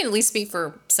 You can at least speak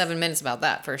for 7 minutes about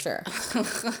that for sure.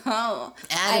 Oh,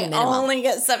 At a I minimum. only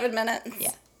get 7 minutes.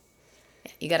 Yeah.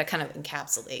 You got to kind of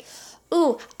encapsulate.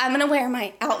 Ooh, I'm going to wear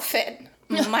my outfit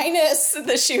minus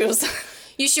the shoes.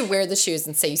 You should wear the shoes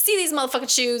and say, you see these motherfucking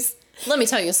shoes? Let me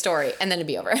tell you a story. And then it'd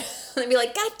be over. And be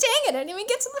like, God dang it, I didn't even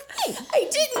get to the thing. I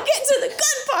didn't get to the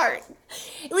good part.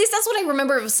 At least that's what I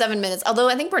remember of 7 minutes. Although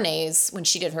I think Brené's, when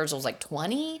she did hers, was like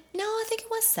 20. No, I think it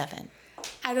was 7.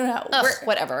 I don't know. Ugh,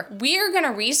 whatever. We're going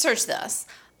to research this.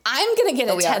 I'm going to get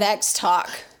a TEDx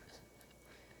talk.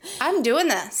 I'm doing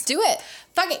this. Do it.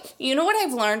 Fuck it. You know what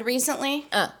I've learned recently?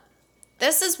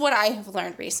 This is what I have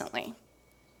learned recently.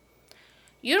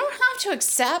 You don't have to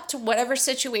accept whatever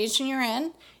situation you're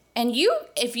in. And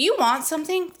if you want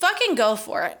something, fucking go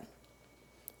for it.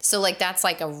 So, like, that's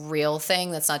like a real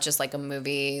thing? That's not just like a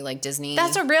movie, like Disney?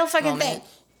 That's a real fucking thing.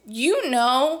 You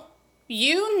know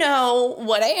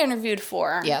what I interviewed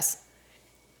for. Yes.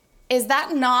 Is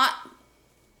that not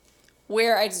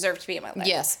where I deserve to be in my life?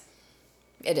 Yes,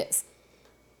 it is.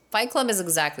 Fight Club is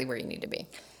exactly where you need to be.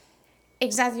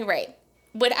 Exactly right.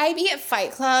 Would I be at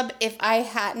Fight Club if I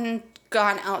hadn't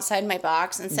gone outside my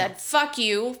box and said, fuck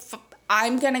you,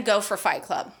 I'm going to go for Fight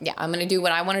Club? Yeah, I'm going to do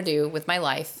what I want to do with my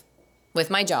life, with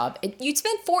my job. You'd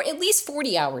spend at least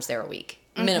 40 hours there a week,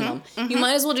 minimum. You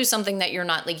might as well do something that you're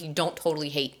not, like, you don't totally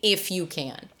hate if you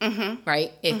can,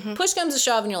 right? If push comes to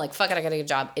shove and you're like, fuck it, I got to get a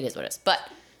job, it is what it is. But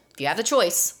if you have the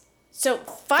choice, so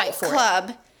Fight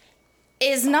Club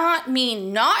is not me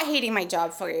not hating my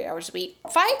job 40 hours a week.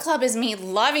 Fight Club is me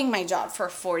loving my job for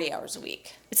 40 hours a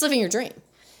week. it's living your dream.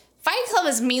 Fight Club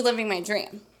is me living my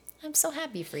dream. I'm so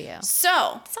happy for you.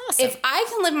 So, That's awesome. if I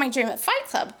can live my dream at Fight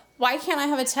Club, why can't I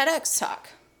have a TEDx talk?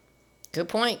 Good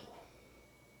point.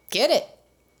 Get it.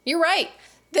 You're right.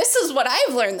 This is what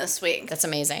I've learned this week. That's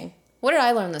amazing. What did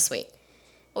I learn this week?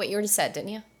 Oh, wait, you already said, didn't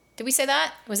you? Did we say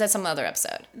that? Or was that some other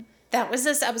episode? That was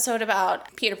this episode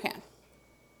about Peter Pan.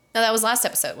 No, that was last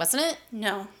episode, wasn't it?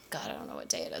 No. God, I don't know what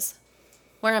day it is.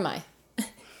 Where am I?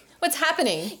 What's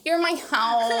happening? You're my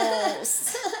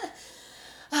house.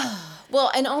 Well,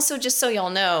 and also just so y'all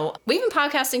know, we've been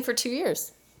podcasting for 2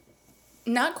 years.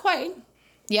 Not quite.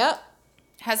 Yep.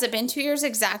 Has it been 2 years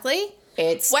exactly?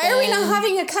 Why are we not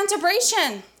having a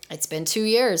contemplation? It's been 2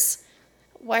 years.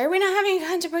 Why are we not having a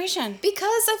contemplation? Because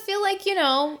I feel like, You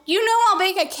know I'll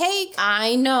bake a cake.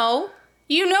 I know.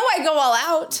 You know I go all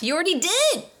out. You already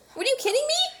did. What are you kidding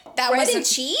me? That Bread wasn't- and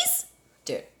cheese?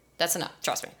 Dude, that's enough.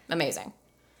 Trust me. Amazing.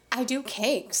 I do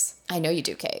cakes. I know you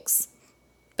do cakes.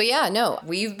 But yeah, no,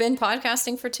 we've been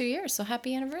podcasting for 2 years, so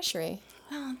happy anniversary.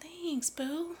 Oh, thanks,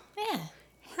 boo. Yeah.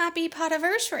 Happy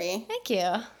podiversary. Thank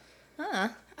you.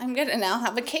 I'm gonna now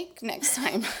have a cake next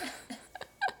time.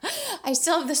 I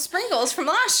still have the sprinkles from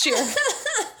last year.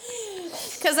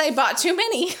 Because I bought too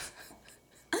many.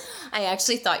 I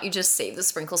actually thought you just saved the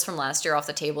sprinkles from last year off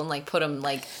the table and like put them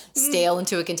like stale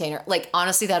into a container. Like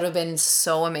honestly, that would have been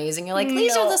so amazing. You're like,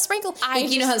 these are the sprinkles.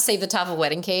 You know how to save the top of a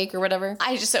wedding cake or whatever?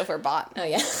 I just overbought. Oh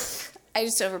yeah. I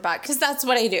just overbought because that's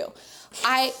what I do.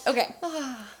 Okay.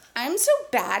 I'm so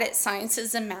bad at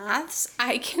sciences and maths.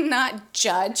 I cannot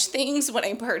judge things when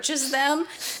I purchase them.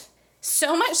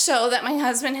 So much so that my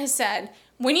husband has said,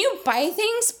 when you buy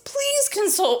things, please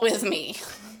consult with me.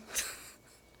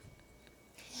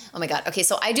 Oh my God. Okay,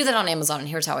 so I do that on Amazon, and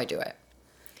here's how I do it.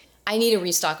 I need a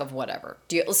restock of whatever.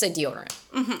 Let's say deodorant.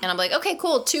 Mm-hmm. And I'm like, okay,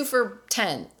 cool, 2 for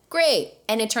 $10. Great.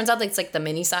 And it turns out that it's like the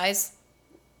mini size,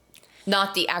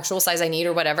 not the actual size I need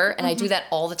or whatever. And I do that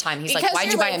all the time. He's like,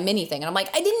 why'd you buy a mini thing? And I'm like,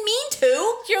 I didn't mean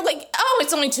to. You're like, oh,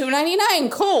 it's only $2.99.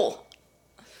 Cool.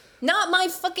 Not my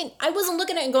fucking, I wasn't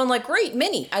looking at it and going like, great,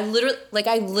 mini. I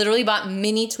literally bought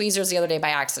mini tweezers the other day by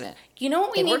accident. You know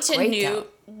what we need to do?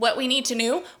 What we need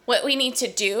to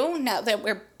do now that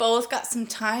we're both got some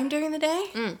time during the day?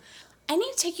 I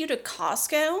need to take you to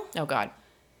Costco. Oh, God.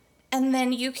 And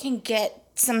then you can get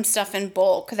some stuff in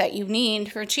bulk that you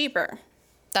need for cheaper.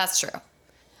 That's true.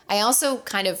 I also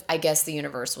I guess the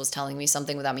universe was telling me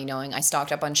something without me knowing. I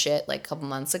stocked up on shit like a couple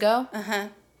months ago. Uh-huh.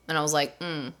 And I was like,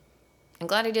 I'm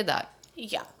glad I did that.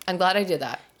 Yeah. I'm glad I did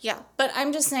that. Yeah. But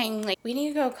I'm just saying, like, we need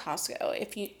to go to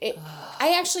Costco.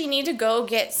 I actually need to go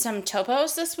get some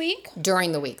topos this week.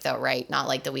 During the week, though, right? Not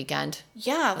like the weekend?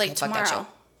 Yeah, like tomorrow.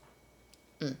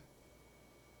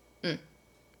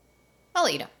 I'll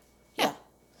let you know. Yeah.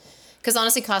 Because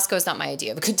honestly, Costco is not my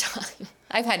idea of a good time.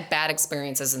 I've had bad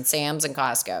experiences in Sam's and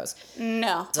Costco's.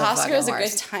 No, Costco is a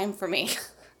good time for me.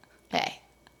 Hey.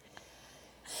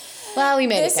 Well, we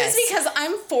made it, guys. This is because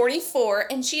I'm 44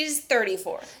 and she's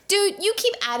 34. Dude, you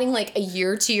keep adding like a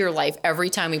year to your life every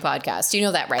time we podcast. You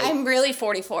know that, right? I'm really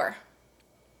 44.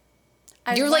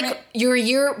 You're a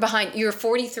year behind. You're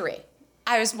 43.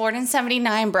 I was born in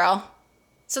 79, bro.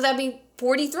 So that'd be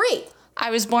 43. I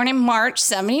was born in March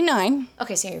 79.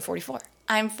 Okay, so you're 44.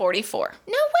 I'm 44.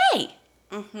 No way.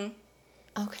 Mm-hmm.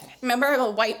 Okay. Remember, I'm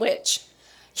a white witch.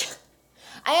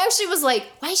 I actually was like,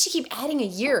 why does she keep adding a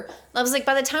year? I was like,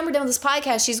 by the time we're done with this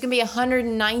podcast, she's going to be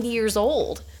 190 years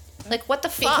old. Like, what the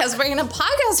fuck? Because we're going to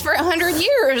podcast for 100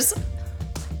 years.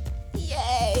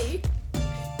 Yay.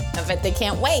 I bet they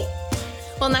can't wait.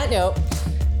 Well, on that note,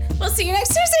 we'll see you next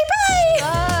Tuesday. Bye.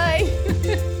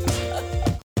 Bye.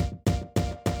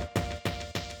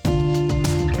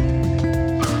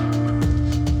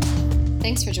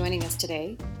 Thanks for joining us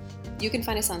today. You can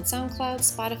find us on SoundCloud,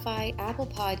 Spotify, Apple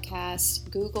Podcasts,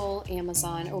 Google,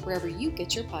 Amazon, or wherever you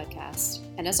get your podcast.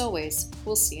 And as always,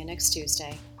 we'll see you next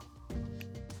Tuesday.